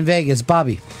Bobby in Vegas.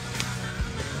 Bobby.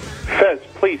 Fez,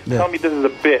 please tell me this is a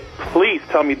bit. Please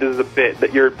tell me this is a bit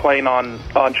that you're playing on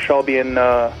Shelby and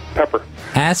Pepper.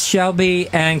 Ask Shelby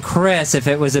and Chris if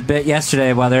it was a bit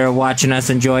yesterday while they were watching us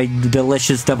enjoy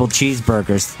delicious double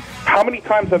cheeseburgers. How many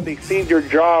times have they seen your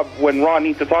job when Ron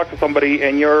needs to talk to somebody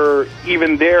and you're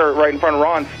even there right in front of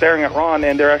Ron, staring at Ron,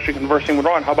 and they're actually conversing with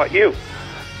Ron? How about you?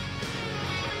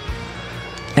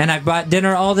 And I bought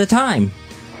dinner all the time.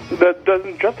 That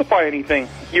doesn't justify anything.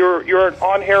 You're an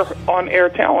on-air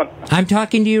talent. I'm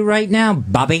talking to you right now,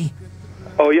 Bobby.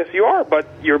 Oh, yes, you are, but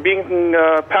you're being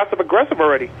passive-aggressive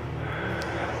already.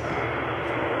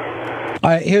 All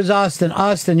right, here's Austin.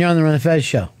 Austin, you're on the Run of Fez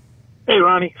show. Hey,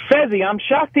 Ronnie. Fezzy, I'm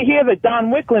shocked to hear that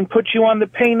Don Wicklund put you on the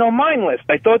pay no mind list.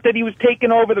 I thought that he was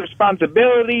taking over the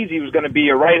responsibilities, he was going to be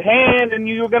your right hand, and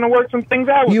you were going to work some things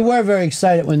out with You were very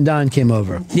excited when Don came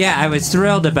over. Yeah, I was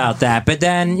thrilled about that. But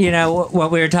then,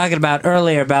 what we were talking about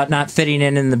earlier about not fitting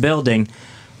in the building.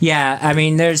 Yeah, I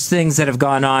mean, there's things that have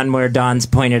gone on where Don's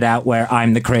pointed out where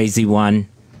I'm the crazy one.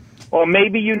 Or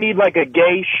maybe you need like a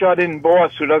gay shut-in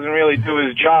boss who doesn't really do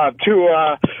his job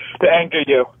to anchor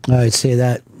you. All right, see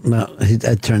that? No,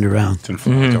 that turned around. It's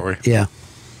inflammatory. Yeah.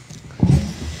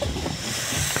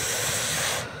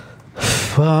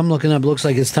 Well, I'm looking up. Looks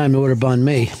like it's time to order banh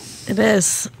mi. It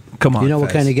is. Come on, You know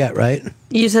what Fez. kind you get, right?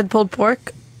 You said pulled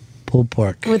pork Pulled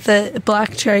pork. with the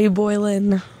black cherry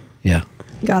boil-in. Yeah.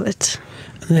 Got it.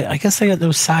 I guess they got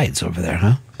those sides over there,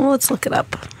 huh? Well, let's look it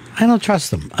up. I don't trust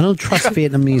them. I don't trust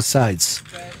Vietnamese sides.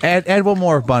 Add one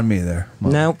more banh mi there.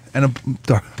 No. And a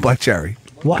black cherry.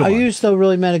 Well, Come are on. you still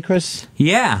really mad at Chris?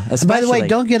 Yeah, especially. By the way,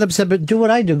 don't get upset, but do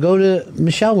what I do. Go to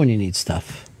Michelle when you need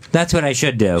stuff. That's what I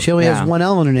should do. She only has one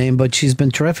L in her name, but she's been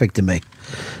terrific to me.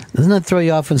 Doesn't that throw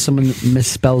you off when someone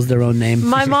misspells their own name?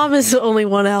 My mom is only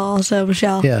one L, also,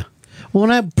 Michelle. Yeah. Well,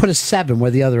 when I put a 7 where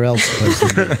the other L's supposed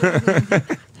to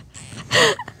be.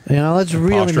 Let's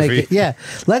really make it. Yeah,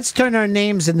 let's turn our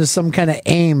names into some kind of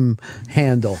AIM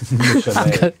handle.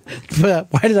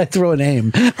 Why did I throw an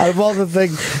AIM? Out of all the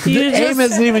things, AIM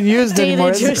isn't even used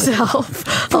anymore. Dated yourself.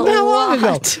 How long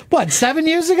ago? What, 7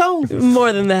 years ago?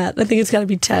 More than that. I think it's got to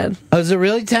be 10. Oh, is it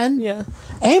really 10? Yeah.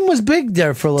 AIM was big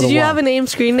there for a little while. Did you have a name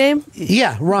screen name?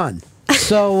 Yeah, Ron.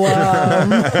 So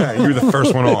you were the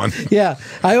first one on. Yeah,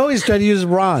 I always try to use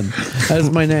Ron as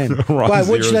my name. Ron Why?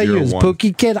 What should I use? 001.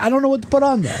 Pookie Kid? I don't know what to put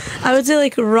on there. I would say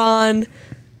like Ron,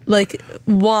 like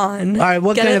Juan. All right,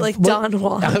 what Get kind it of like what- Don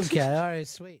Juan. Okay, all right,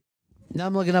 sweet. Now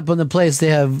I'm looking up on the place. They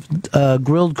have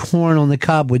grilled corn on the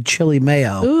cob with chili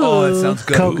mayo. Ooh. Oh, that sounds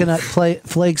good. Coconut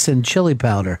flakes and chili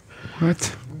powder.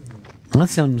 What?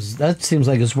 That seems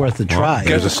like it's worth a try.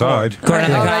 There's a side. Corn on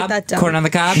the I'll cob? write that down. Corn on the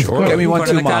cob? Sure. Get me one Corn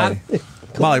too, on the Molly. cob?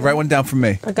 Molly, write one down for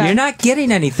me. Okay. You're not getting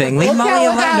anything. Leave Look Molly how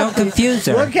alone. Don't happy- confuse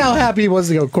her. Look how happy he was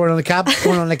to go. Corn on the cob,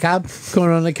 corn on the cob,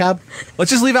 corn on the cob.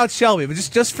 Let's just leave out Shelby, but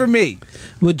just for me.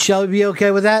 Would Shelby be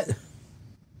okay with that?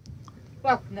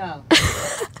 Fuck no.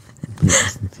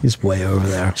 He's way over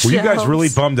there. Were you guys really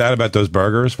bummed out about those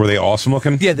burgers? Were they awesome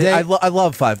looking? Yeah, I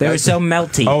love Five They Guys. were so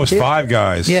melty. Oh, it was Five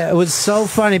Guys. Yeah, it was so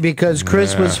funny because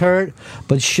Chris was hurt,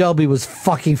 but Shelby was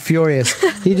fucking furious.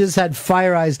 He just had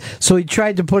fire eyes, so he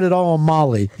tried to put it all on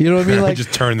Molly. You know what I mean? Like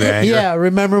Just turn the anger. Yeah,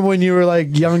 remember when you were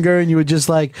like younger and you were just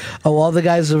like, "Oh, all the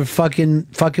guys are fucking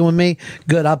with me.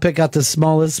 Good, I'll pick out the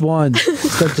smallest one.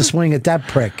 Start to swing at that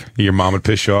prick." Your mom would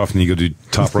piss you off, and you go do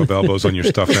top rope elbows on your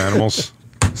stuffed animals.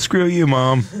 Screw you,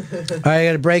 Mom. All right, I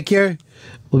got a break here.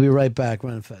 We'll be right back.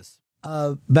 Run fast.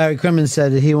 Barry Crimmins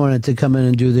said that he wanted to come in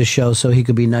and do this show so he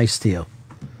could be nice to you.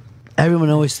 Everyone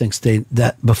always thinks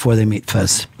that before they meet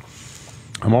Fez.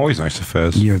 I'm always nice to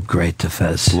Fez. You're great to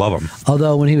Fez. Love him.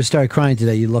 Although when he started crying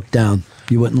today, you looked down.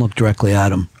 You wouldn't look directly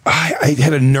at him. I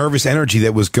had a nervous energy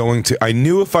that was going to... I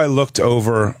knew if I looked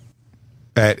over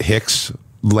at Hicks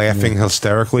laughing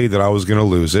hysterically that I was going to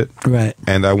lose it. Right.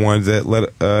 And I wanted to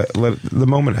let the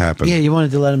moment happen. Yeah, you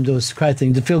wanted to let him do his cry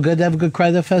thing. Did it feel good to have a good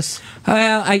cry there, Fez?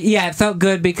 Well, yeah, it felt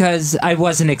good because I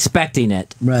wasn't expecting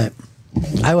it. Right.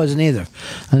 I wasn't either.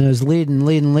 And it was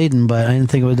leading, but I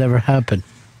didn't think it would ever happen.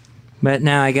 But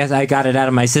now I guess I got it out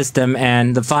of my system,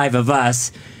 and the 5 of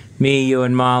us, me, you,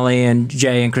 and Molly, and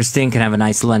Jay, and Christine, can have a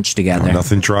nice lunch together. Oh,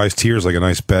 nothing dries tears like a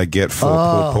nice baguette full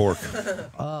of pulled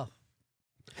pork. Oh.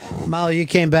 Molly, you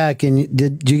came back, and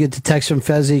did you get the text from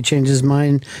Fez? He changed his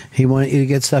mind. He wanted you to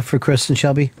get stuff for Chris and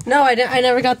Shelby? No, I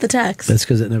never got the text. That's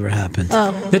because it never happened.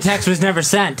 Oh. The text was never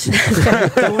sent.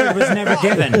 The word was never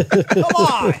given. Come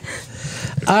on.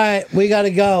 All right, we got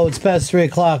to go. It's past 3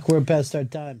 o'clock. We're past our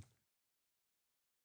time.